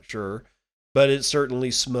network? Not sure. But it certainly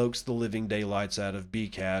smokes the living daylights out of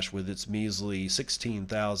Bcash with its measly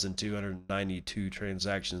 16,292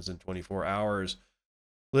 transactions in 24 hours.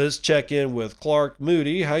 Let's check in with Clark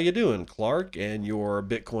Moody. How you doing, Clark? And your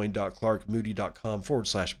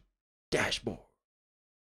bitcoin.clarkmoody.com/dashboard.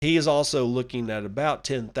 He is also looking at about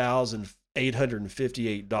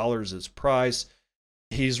 $10,858 its price.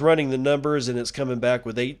 He's running the numbers, and it's coming back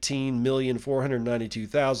with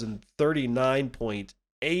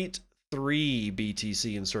 18,492,039.83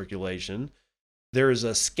 BTC in circulation. There is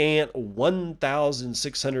a scant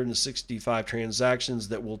 1,665 transactions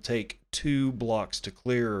that will take 2 blocks to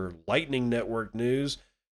clear. Lightning Network news.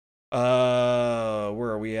 Where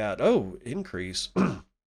are we at? Oh, increase.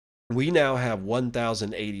 We now have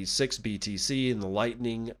 1,086 BTC in the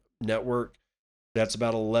Lightning Network. That's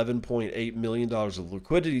about $11.8 million of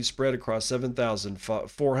liquidity spread across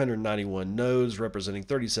 7,491 nodes, representing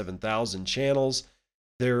 37,000 channels.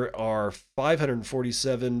 There are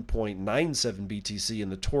 547.97 BTC in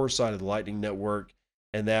the Tor side of the Lightning Network,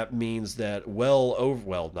 and that means that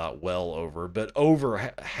over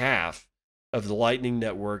half of the Lightning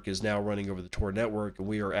Network is now running over the Tor network, and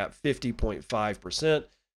we are at 50.5%.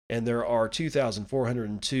 And there are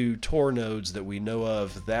 2,402 Tor nodes that we know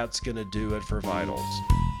of. That's going to do it for Vitals.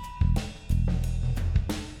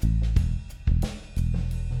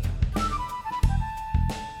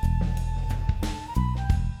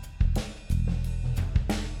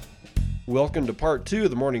 Welcome to part 2 of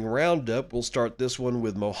the morning roundup. We'll start this one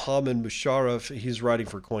with Mohammed Musharraf. He's writing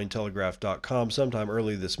for Cointelegraph.com sometime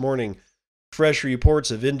early this morning. Fresh reports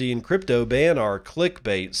of Indian crypto ban are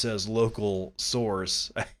clickbait, says local source.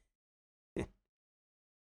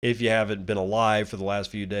 If you haven't been alive for the last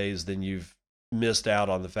few days, then you've missed out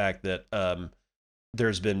on the fact that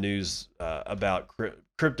there's been news about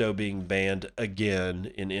crypto being banned again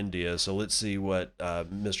in India. So let's see what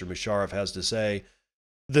Mr. Musharraf has to say.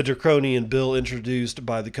 The draconian bill introduced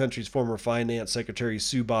by the country's former finance secretary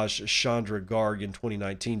Subhash Chandra Garg in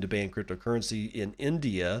 2019 to ban cryptocurrency in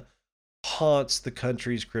India haunts the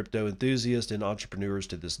country's crypto enthusiasts and entrepreneurs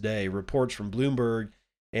to this day. Reports from Bloomberg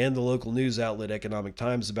and the local news outlet Economic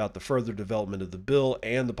Times about the further development of the bill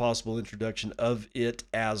and the possible introduction of it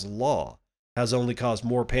as law has only caused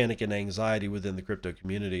more panic and anxiety within the crypto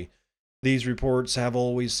community. These reports have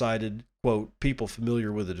always cited, quote, people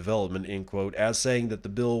familiar with the development, end quote, as saying that the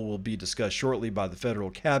bill will be discussed shortly by the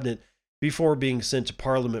federal cabinet before being sent to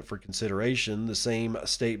Parliament for consideration. The same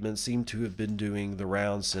statement seemed to have been doing the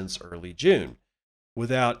rounds since early June.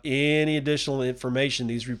 Without any additional information,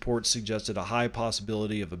 these reports suggested a high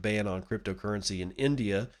possibility of a ban on cryptocurrency in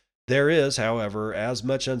India. There is, however, as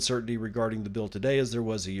much uncertainty regarding the bill today as there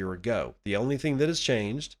was a year ago. The only thing that has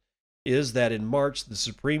changed is that in March, the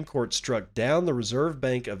Supreme Court struck down the Reserve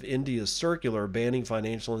Bank of India's circular banning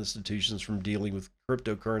financial institutions from dealing with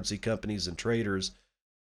cryptocurrency companies and traders.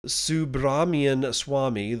 Subramanian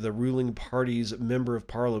Swamy, the ruling party's member of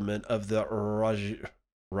parliament of the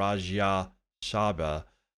Rajya Sabha,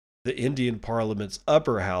 the Indian parliament's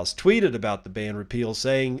upper house, tweeted about the ban repeal,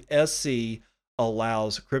 saying SC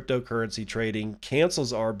allows cryptocurrency trading,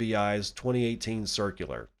 cancels RBI's 2018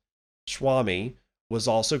 circular. Swamy was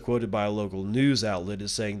also quoted by a local news outlet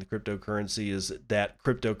as saying cryptocurrency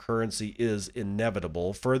is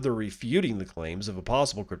inevitable, further refuting the claims of a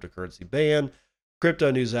possible cryptocurrency ban. Crypto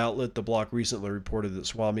news outlet The Block recently reported that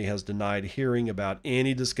Swamy has denied hearing about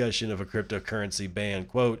any discussion of a cryptocurrency ban.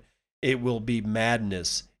 Quote, it will be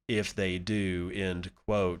madness if they do, end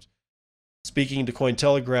quote. Speaking to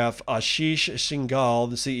Cointelegraph, Ashish Shingal,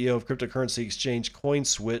 the CEO of cryptocurrency exchange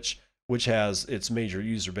CoinSwitch, which has its major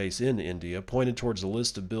user base in India, pointed towards a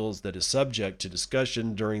list of bills that is subject to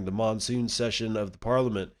discussion during the monsoon session of the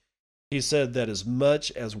parliament. He said that as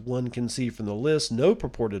much as one can see from the list, no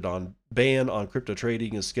purported ban on crypto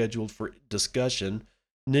trading is scheduled for discussion.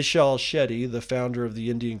 Nishal Shetty, the founder of the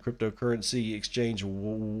Indian cryptocurrency exchange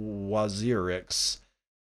Wazirix,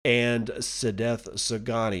 and Siddharth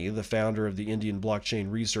Sogani, the founder of the Indian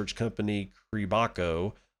blockchain research company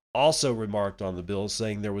Kribaco, also remarked on the bill,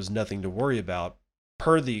 saying there was nothing to worry about.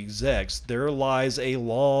 Per the execs, there lies a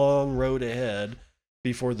long road ahead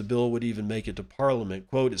before the bill would even make it to Parliament.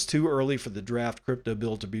 Quote, it's too early for the draft crypto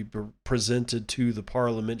bill to be presented to the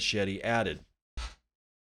Parliament, Shetty added.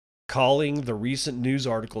 Calling the recent news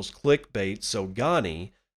articles clickbait,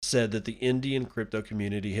 Sogani said that the Indian crypto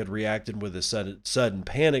community had reacted with a sudden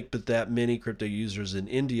panic, but that many crypto users in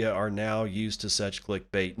India are now used to such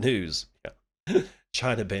clickbait news. Yeah.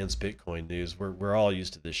 China bans Bitcoin news. We're all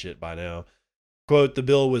used to this shit by now. Quote, the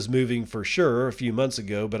bill was moving for sure a few months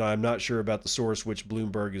ago, but I'm not sure about the source which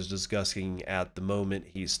Bloomberg is discussing at the moment,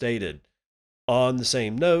 he stated. On the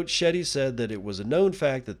same note, Shetty said that it was a known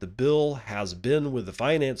fact that the bill has been with the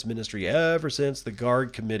finance ministry ever since the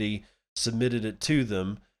Garg committee submitted it to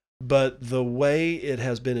them, but the way it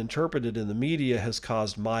has been interpreted in the media has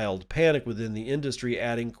caused mild panic within the industry,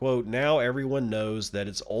 adding, quote, now everyone knows that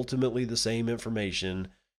it's ultimately the same information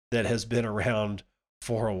that has been around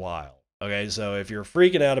for a while. Okay, so if you're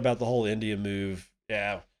freaking out about the whole India move,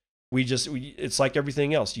 yeah, it's like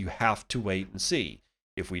everything else. You have to wait and see.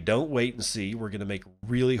 If we don't wait and see, we're going to make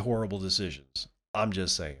really horrible decisions. I'm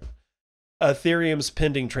just saying. Ethereum's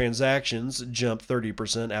pending transactions jump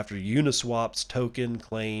 30% after Uniswap's token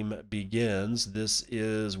claim begins. This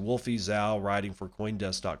is Wolfie Zhao writing for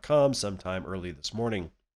Coindesk.com sometime early this morning.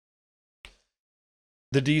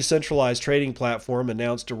 The decentralized trading platform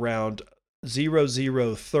announced around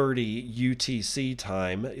 0030 UTC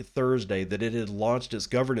time Thursday that it had launched its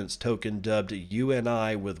governance token dubbed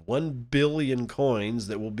UNI with 1 billion coins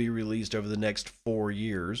that will be released over the next 4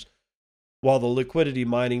 years. While the liquidity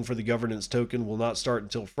mining for the governance token will not start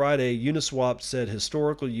until Friday, Uniswap said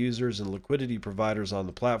historical users and liquidity providers on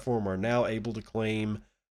the platform are now able to claim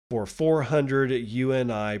for 400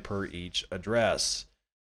 UNI per each address.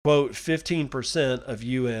 Quote, 15% of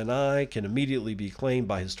UNI can immediately be claimed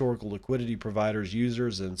by historical liquidity providers,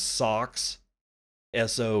 users, and SOCs,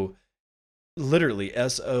 literally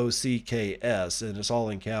SOCKS, and it's all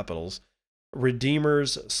in capitals,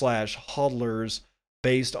 redeemers / hodlers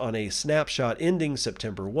based on a snapshot ending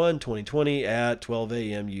September 1, 2020 at 12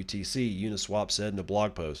 a.m. UTC, Uniswap said in a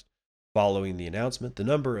blog post. Following the announcement, the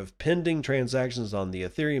number of pending transactions on the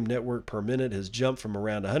Ethereum network per minute has jumped from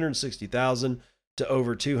around 160,000 to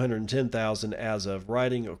over 210,000 as of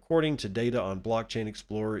writing, according to data on Blockchain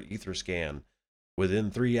Explorer Etherscan.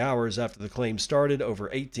 Within 3 hours after the claim started, over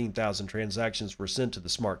 18,000 transactions were sent to the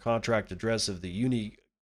smart contract address of the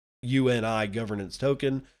UNI governance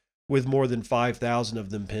token, with more than 5,000 of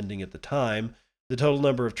them pending at the time. The total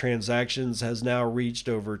number of transactions has now reached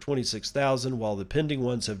over 26,000, while the pending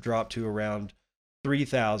ones have dropped to around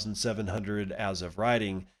 3,700 as of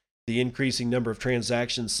writing. The increasing number of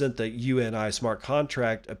transactions sent the UNI smart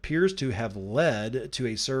contract appears to have led to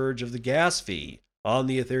a surge of the gas fee on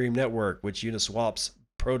the Ethereum network, which Uniswap's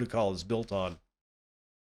protocol is built on.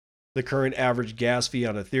 The current average gas fee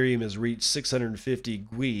on Ethereum has reached 650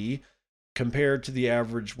 GUI, compared to the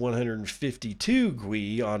average 152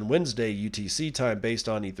 GUI on Wednesday UTC time based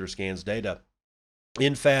on Etherscan's data.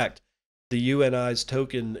 In fact, the UNI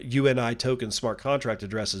token smart contract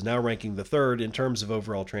address is now ranking the third in terms of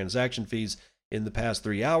overall transaction fees in the past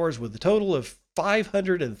 3 hours, with a total of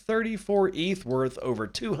 534 ETH worth over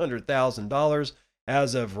 $200,000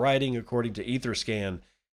 as of writing, according to Etherscan.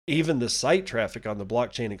 Even the site traffic on the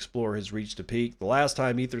Blockchain Explorer has reached a peak. The last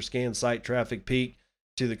time Etherscan site traffic peaked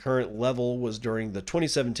to the current level was during the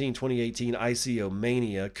 2017-2018 ICO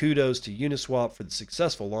mania. Kudos to Uniswap for the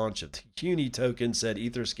successful launch of the Uni token, said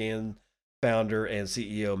Etherscan founder and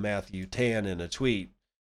CEO Matthew Tan in a tweet.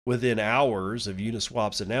 Within hours of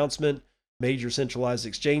Uniswap's announcement, major centralized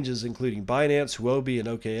exchanges including Binance, Huobi, and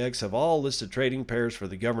OKX have all listed trading pairs for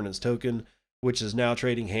the governance token, which is now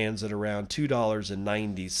trading hands at around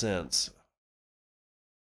 $2.90.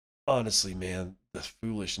 Honestly, man, the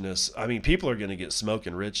foolishness. I mean, people are going to get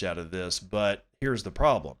smoking rich out of this, but here's the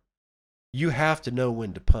problem. You have to know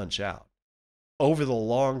when to punch out. Over the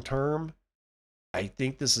long term, I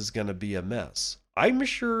think this is going to be a mess. I'm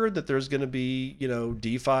sure that there's going to be,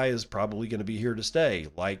 DeFi is probably going to be here to stay,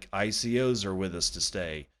 like ICOs are with us to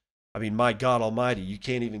stay. I mean, my God almighty, you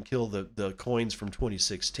can't even kill the coins from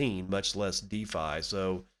 2016, much less DeFi.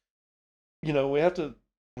 So,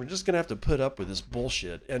 we're just going to have to put up with this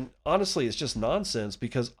bullshit. And honestly, it's just nonsense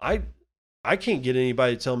because I can't get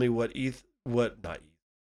anybody to tell me what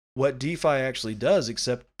DeFi actually does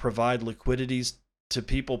except provide liquidities to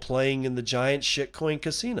people playing in the giant shitcoin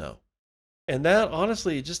casino. And that,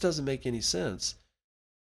 honestly, it just doesn't make any sense.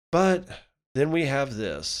 But then we have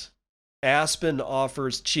this. Aspen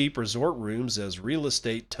offers cheap resort rooms as real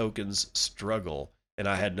estate tokens struggle. And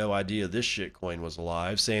I had no idea this shitcoin was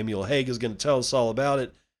alive. Samuel Hague is going to tell us all about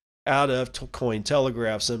it out of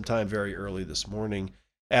Cointelegraph sometime very early this morning.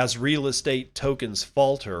 As real estate tokens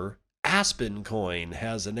falter, Aspen Coin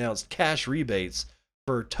has announced cash rebates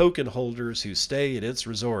for token holders who stay at its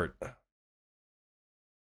resort.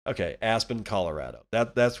 Okay, Aspen, Colorado.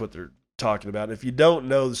 That's what they're talking about. If you don't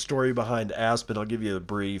know the story behind Aspen, I'll give you a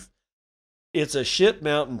brief. It's a shit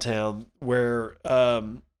mountain town where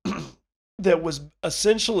that was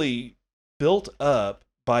essentially built up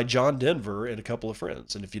by John Denver and a couple of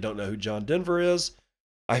friends. And if you don't know who John Denver is,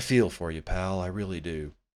 I feel for you, pal. I really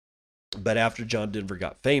do. But after John Denver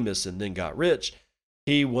got famous and then got rich,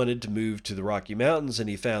 he wanted to move to the Rocky Mountains, and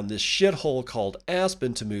he found this shithole called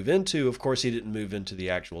Aspen to move into. Of course, he didn't move into the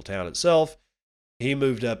actual town itself. He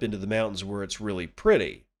moved up into the mountains where it's really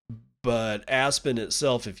pretty. But Aspen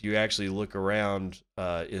itself, if you actually look around,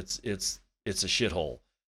 it's a shithole.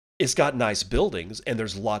 It's got nice buildings, and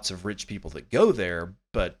there's lots of rich people that go there,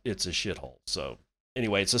 but it's a shithole. So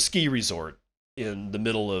anyway, it's a ski resort in the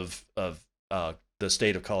middle of the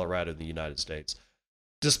state of Colorado in the United States.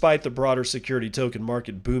 Despite the broader security token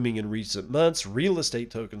market booming in recent months, real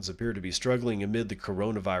estate tokens appear to be struggling amid the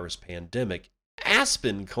coronavirus pandemic.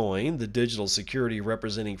 Aspen Coin, the digital security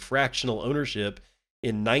representing fractional ownership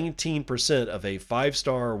in 19% of a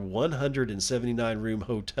 5-star 179-room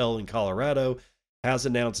hotel in Colorado, has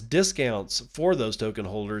announced discounts for those token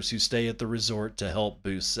holders who stay at the resort to help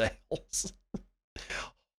boost sales.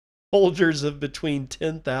 Holders of between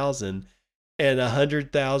 10,000 and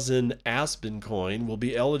 100,000 Aspen Coin will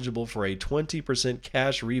be eligible for a 20%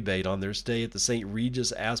 cash rebate on their stay at the St.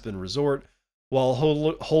 Regis Aspen Resort, while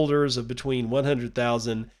holders of between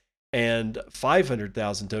 100,000 and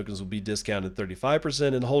 500,000 tokens will be discounted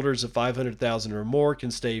 35%, and holders of 500,000 or more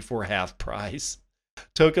can stay for half price.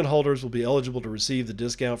 Token holders will be eligible to receive the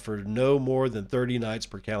discount for no more than 30 nights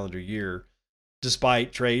per calendar year.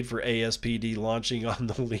 Despite trade for ASPD launching on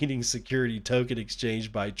the leading security token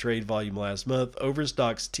exchange by trade volume last month,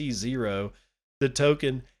 Overstock's T0, the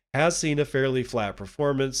token has seen a fairly flat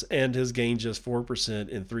performance and has gained just 4%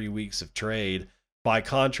 in 3 weeks of trade. By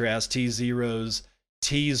contrast, T0's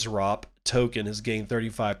TZROP token has gained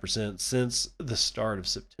 35% since the start of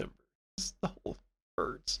September. The whole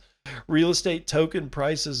hurts. Real estate token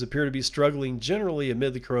prices appear to be struggling generally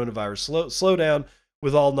amid the coronavirus slowdown,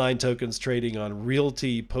 with all 9 tokens trading on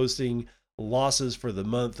Realty posting losses for the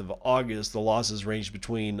month of August. The losses range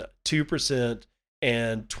between 2%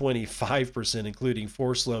 and 25%, including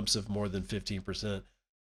 4 slumps of more than 15%.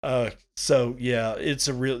 So yeah, it's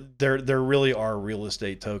a real, there really are real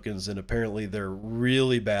estate tokens, and apparently they're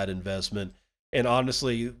really bad investment. And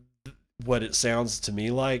honestly, what it sounds to me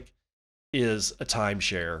like is a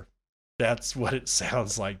timeshare. That's what it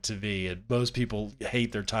sounds like to me. And most people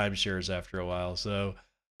hate their timeshares after a while. So,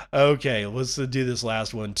 okay, let's do this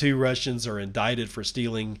last one. 2 Russians are indicted for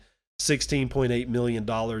stealing $16.8 million in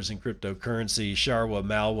cryptocurrency. Sharwa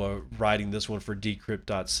Malwa writing this one for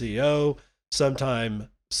decrypt.co sometime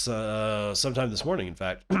this morning, in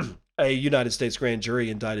fact. A United States grand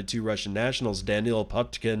jury indicted 2 Russian nationals, Daniil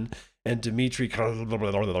Potkin and Dmitry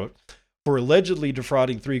for allegedly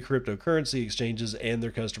defrauding 3 cryptocurrency exchanges and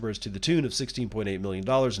their customers to the tune of $16.8 million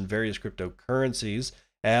in various cryptocurrencies,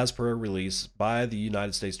 as per a release by the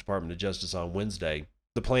United States Department of Justice on Wednesday.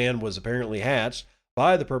 The plan was apparently hatched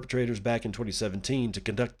by the perpetrators back in 2017 to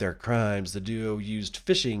conduct their crimes. The duo used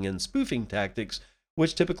phishing and spoofing tactics,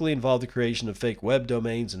 which typically involve the creation of fake web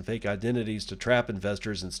domains and fake identities to trap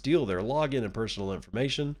investors and steal their login and personal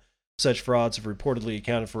information. Such frauds have reportedly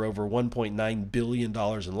accounted for over $1.9 billion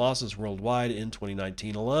in losses worldwide in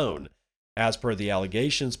 2019 alone. As per the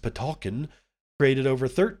allegations, Patolkin created over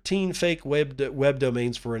 13 fake web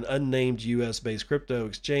domains for an unnamed U.S.-based crypto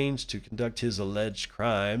exchange to conduct his alleged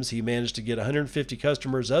crimes. He managed to get 150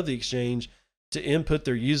 customers of the exchange to input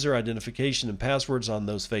their user identification and passwords on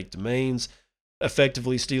those fake domains,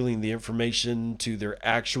 effectively stealing the information to their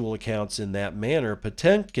actual accounts in that manner.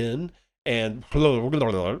 Patolkin and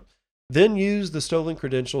then used the stolen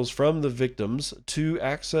credentials from the victims to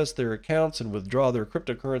access their accounts and withdraw their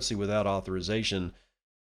cryptocurrency without authorization.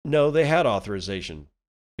 No, they had authorization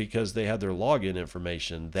because they had their login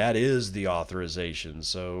information. That is the authorization.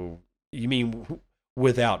 So you mean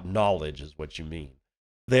without knowledge is what you mean.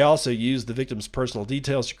 They also used the victims' personal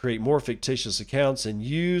details to create more fictitious accounts and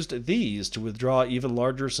used these to withdraw even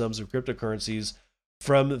larger sums of cryptocurrencies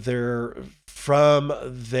from their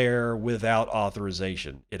without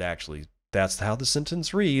authorization. That's how the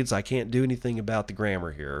sentence reads. I can't do anything about the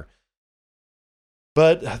grammar here.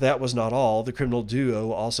 But that was not all. The criminal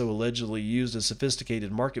duo also allegedly used a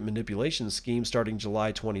sophisticated market manipulation scheme starting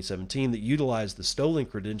July 2017 that utilized the stolen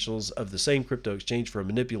credentials of the same crypto exchange for a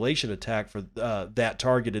manipulation attack for that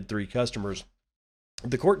targeted 3 customers.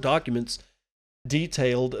 The court documents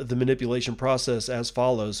detailed the manipulation process as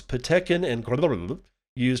follows. Patekin and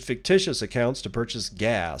used fictitious accounts to purchase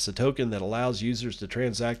gas, a token that allows users to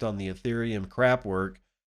transact on the Ethereum crapwork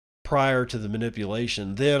prior to the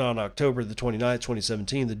manipulation. Then on October the 29th,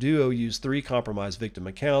 2017, the duo used 3 compromised victim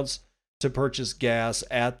accounts to purchase gas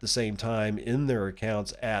at the same time in their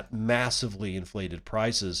accounts at massively inflated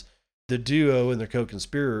prices. The duo and their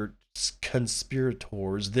co-conspirators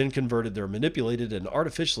then converted their manipulated and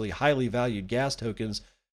artificially highly valued gas tokens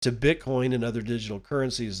to Bitcoin and other digital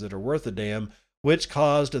currencies that are worth a damn, which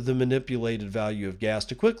caused the manipulated value of gas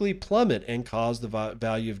to quickly plummet and caused the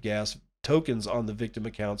value of gas tokens on the victim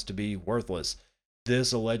accounts to be worthless.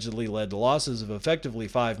 This allegedly led to losses of effectively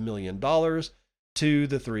 $5 million to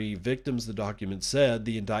the 3 victims, the document said.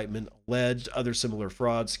 The indictment alleged other similar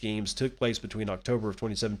fraud schemes took place between October of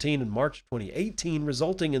 2017 and March of 2018,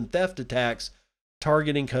 resulting in theft attacks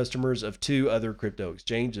targeting customers of 2 other crypto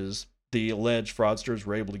exchanges. The alleged fraudsters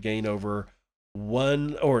were able to gain over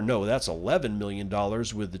 $11 million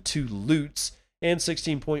with the 2 loots and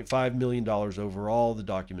 $16.5 million overall, the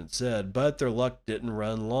document said. But their luck didn't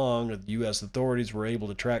run long. The U.S. authorities were able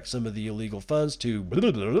to track some of the illegal funds to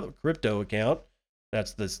crypto account.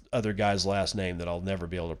 That's this other guy's last name that I'll never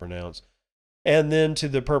be able to pronounce. And then to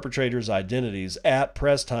the perpetrators' identities. At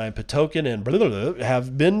press time, Patolkin and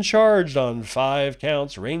have been charged on 5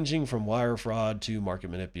 counts ranging from wire fraud to market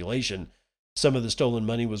manipulation. Some of the stolen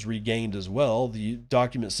money was regained as well. The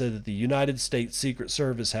document said that the United States Secret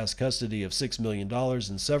Service has custody of $6 million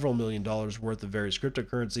and several $1 million worth of various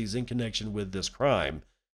cryptocurrencies in connection with this crime.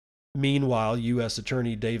 Meanwhile, U.S.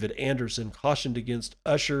 Attorney David Anderson cautioned against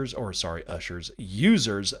users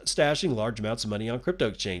stashing large amounts of money on crypto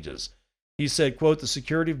exchanges. He said, quote, "The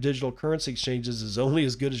security of digital currency exchanges is only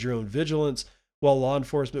as good as your own vigilance. While law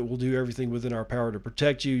enforcement will do everything within our power to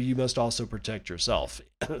protect you, you must also protect yourself."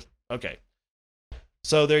 Okay.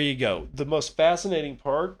 So there you go. The most fascinating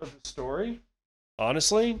part of the story,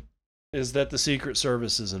 honestly, is that the Secret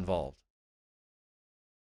Service is involved.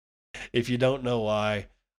 If you don't know why,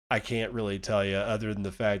 I can't really tell you, other than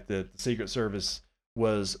the fact that the Secret Service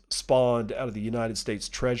was spawned out of the United States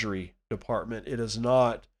Treasury Department. It is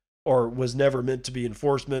not, or was never meant to be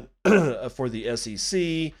enforcement for the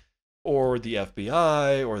SEC or the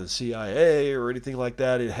FBI or the CIA or anything like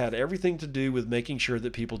that. It had everything to do with making sure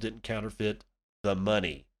that people didn't counterfeit the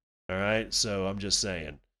money. All right. So I'm just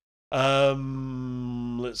saying.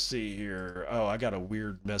 Let's see here. Oh, I got a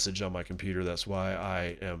weird message on my computer. Uh,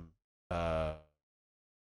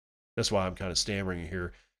 that's why I'm kind of stammering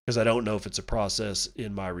here, because I don't know if it's a process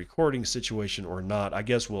in my recording situation or not. I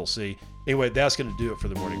guess we'll see. Anyway, that's going to do it for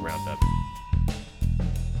the morning roundup.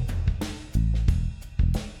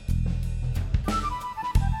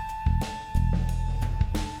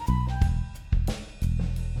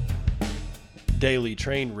 Daily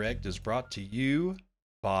Train Wrecked is brought to you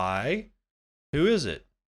by, who is it?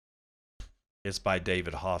 It's by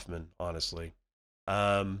David Hoffman, honestly.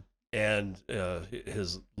 And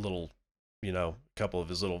his little, couple of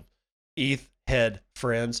his little ETH head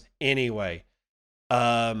friends. Anyway,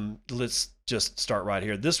 let's just start right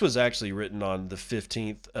here. This was actually written on the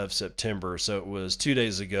 15th of September, so it was 2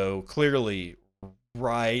 days ago, clearly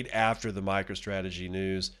right after the MicroStrategy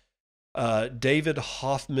news. David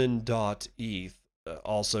Hoffman.eth,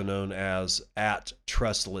 also known as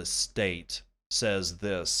 @TrustlessState, says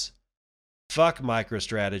this: fuck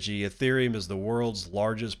MicroStrategy. Ethereum is the world's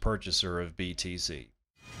largest purchaser of BTC.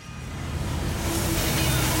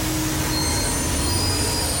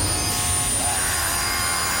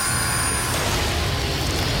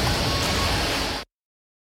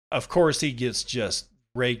 Of course, he gets just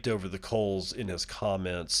raked over the coals in his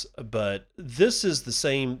comments, but this is the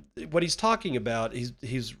same. What he's talking about,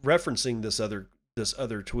 he's referencing this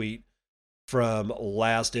other tweet from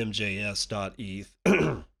lastmjs.eth.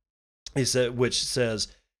 He said, which says,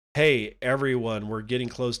 "Hey everyone, we're getting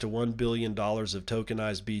close to $1 billion of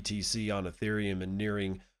tokenized BTC on Ethereum and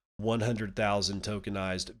nearing 100,000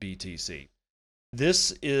 tokenized BTC."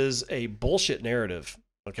 This is a bullshit narrative.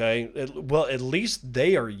 Okay, well, at least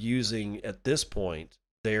they are using, at this point,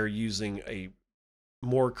 they are using a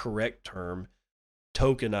more correct term,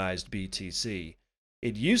 tokenized BTC.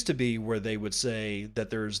 It used to be where they would say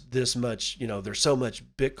that there's this much, there's so much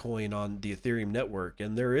Bitcoin on the Ethereum network,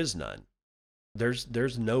 and there is none.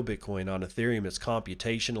 There's no Bitcoin on Ethereum. It's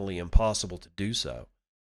computationally impossible to do so.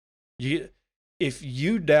 If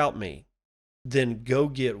you doubt me, then go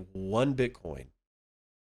get one Bitcoin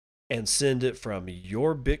and send it from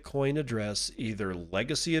your Bitcoin address, either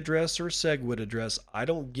legacy address or SegWit address. I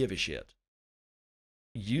don't give a shit.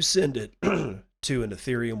 You send it to an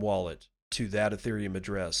Ethereum wallet, to that Ethereum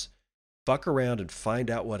address. Fuck around and find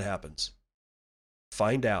out what happens.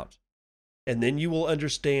 Find out. And then you will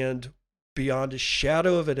understand beyond a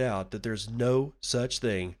shadow of a doubt that there's no such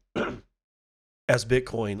thing as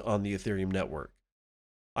Bitcoin on the Ethereum network.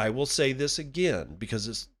 I will say this again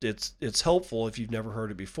because it's helpful if you've never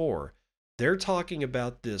heard it before. They're talking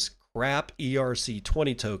about this crap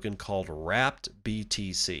ERC20 token called Wrapped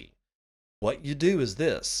BTC. What you do is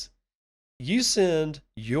this: you send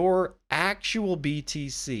your actual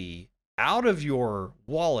BTC out of your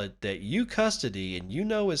wallet that you custody and you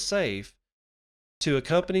know is safe to a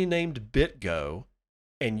company named BitGo,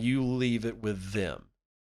 and you leave it with them.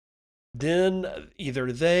 Then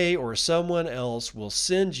either they or someone else will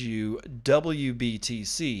send you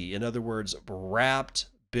WBTC, in other words, wrapped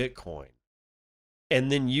Bitcoin.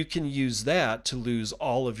 And then you can use that to lose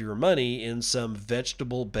all of your money in some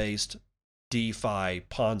vegetable-based DeFi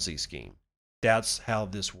Ponzi scheme. That's how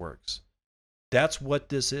this works. That's what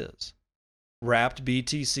this is. Wrapped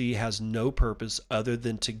BTC has no purpose other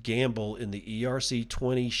than to gamble in the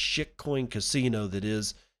ERC20 shitcoin casino that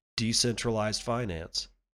is decentralized finance.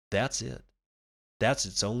 That's it. That's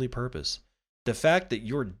its only purpose. The fact that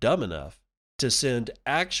you're dumb enough to send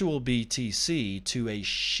actual BTC to a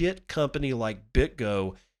shit company like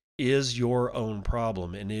BitGo is your own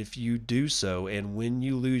problem. And if you do so, and when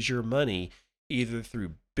you lose your money, either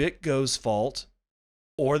through BitGo's fault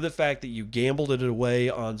or the fact that you gambled it away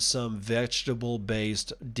on some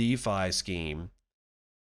vegetable-based DeFi scheme,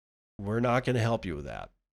 we're not going to help you with that.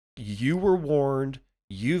 You were warned.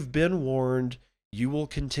 You've been warned. You will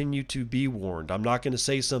continue to be warned. I'm not going to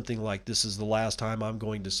say something like this is the last time I'm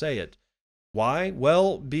going to say it. Why?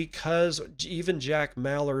 Well, because even Jack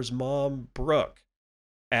Maller's mom, Brooke,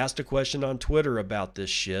 asked a question on Twitter about this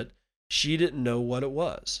shit. She didn't know what it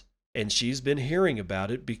was. And she's been hearing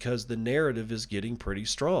about it because the narrative is getting pretty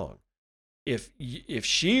strong. if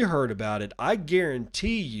she heard about it, I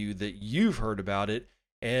guarantee you that you've heard about it.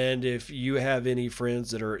 And if you have any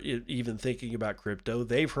friends that are even thinking about crypto,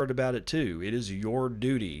 they've heard about it too. It is your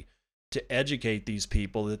duty to educate these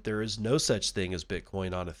people that there is no such thing as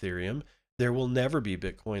Bitcoin on Ethereum. There will never be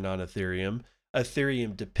Bitcoin on Ethereum.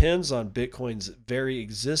 Ethereum depends on Bitcoin's very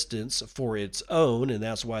existence for its own, and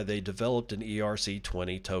that's why they developed an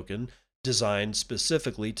ERC20 token designed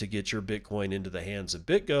specifically to get your Bitcoin into the hands of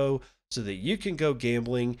BitGo so that you can go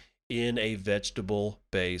gambling in a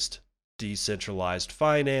vegetable-based decentralized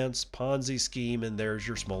finance Ponzi scheme, and there's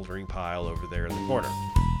your smoldering pile over there in the corner.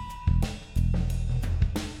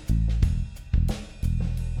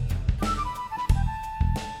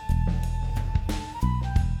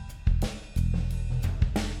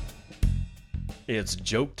 It's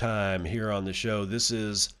joke time here on the show. This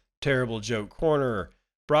is Terrible Joke Corner,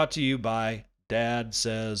 brought to you by Dad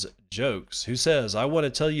Says Jokes, who says, I want to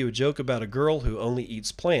tell you a joke about a girl who only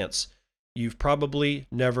eats plants. You've probably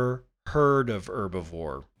never heard of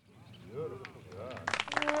herbivore.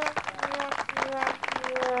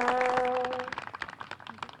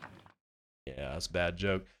 Yeah, that's a bad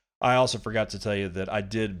joke. I also forgot to tell you that I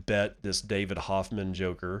did bet this David Hoffman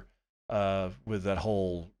joker with that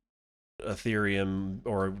whole Ethereum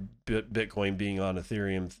or Bitcoin being on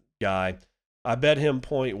Ethereum guy. I bet him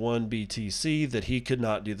 0.1 BTC that he could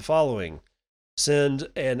not do the following. Send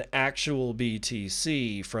an actual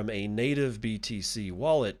BTC from a native BTC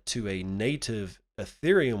wallet to a native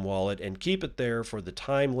Ethereum wallet and keep it there for the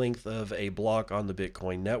time length of a block on the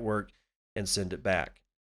Bitcoin network and send it back.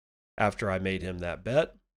 After I made him that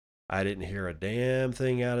bet, I didn't hear a damn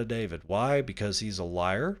thing out of David. Why? Because he's a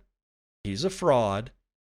liar. He's a fraud.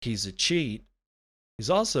 He's a cheat. He's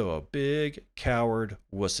also a big coward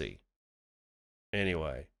wussy.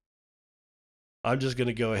 Anyway, I'm just going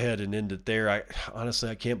to go ahead and end it there. Honestly,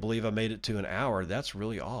 I can't believe I made it to an hour. That's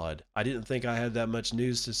really odd. I didn't think I had that much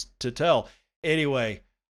news to tell. Anyway,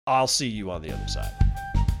 I'll see you on the other side.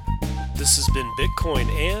 This has been Bitcoin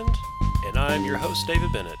and I'm your host,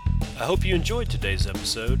 David Bennett. I hope you enjoyed today's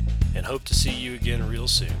episode and hope to see you again real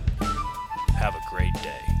soon. Have a great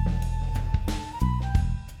day.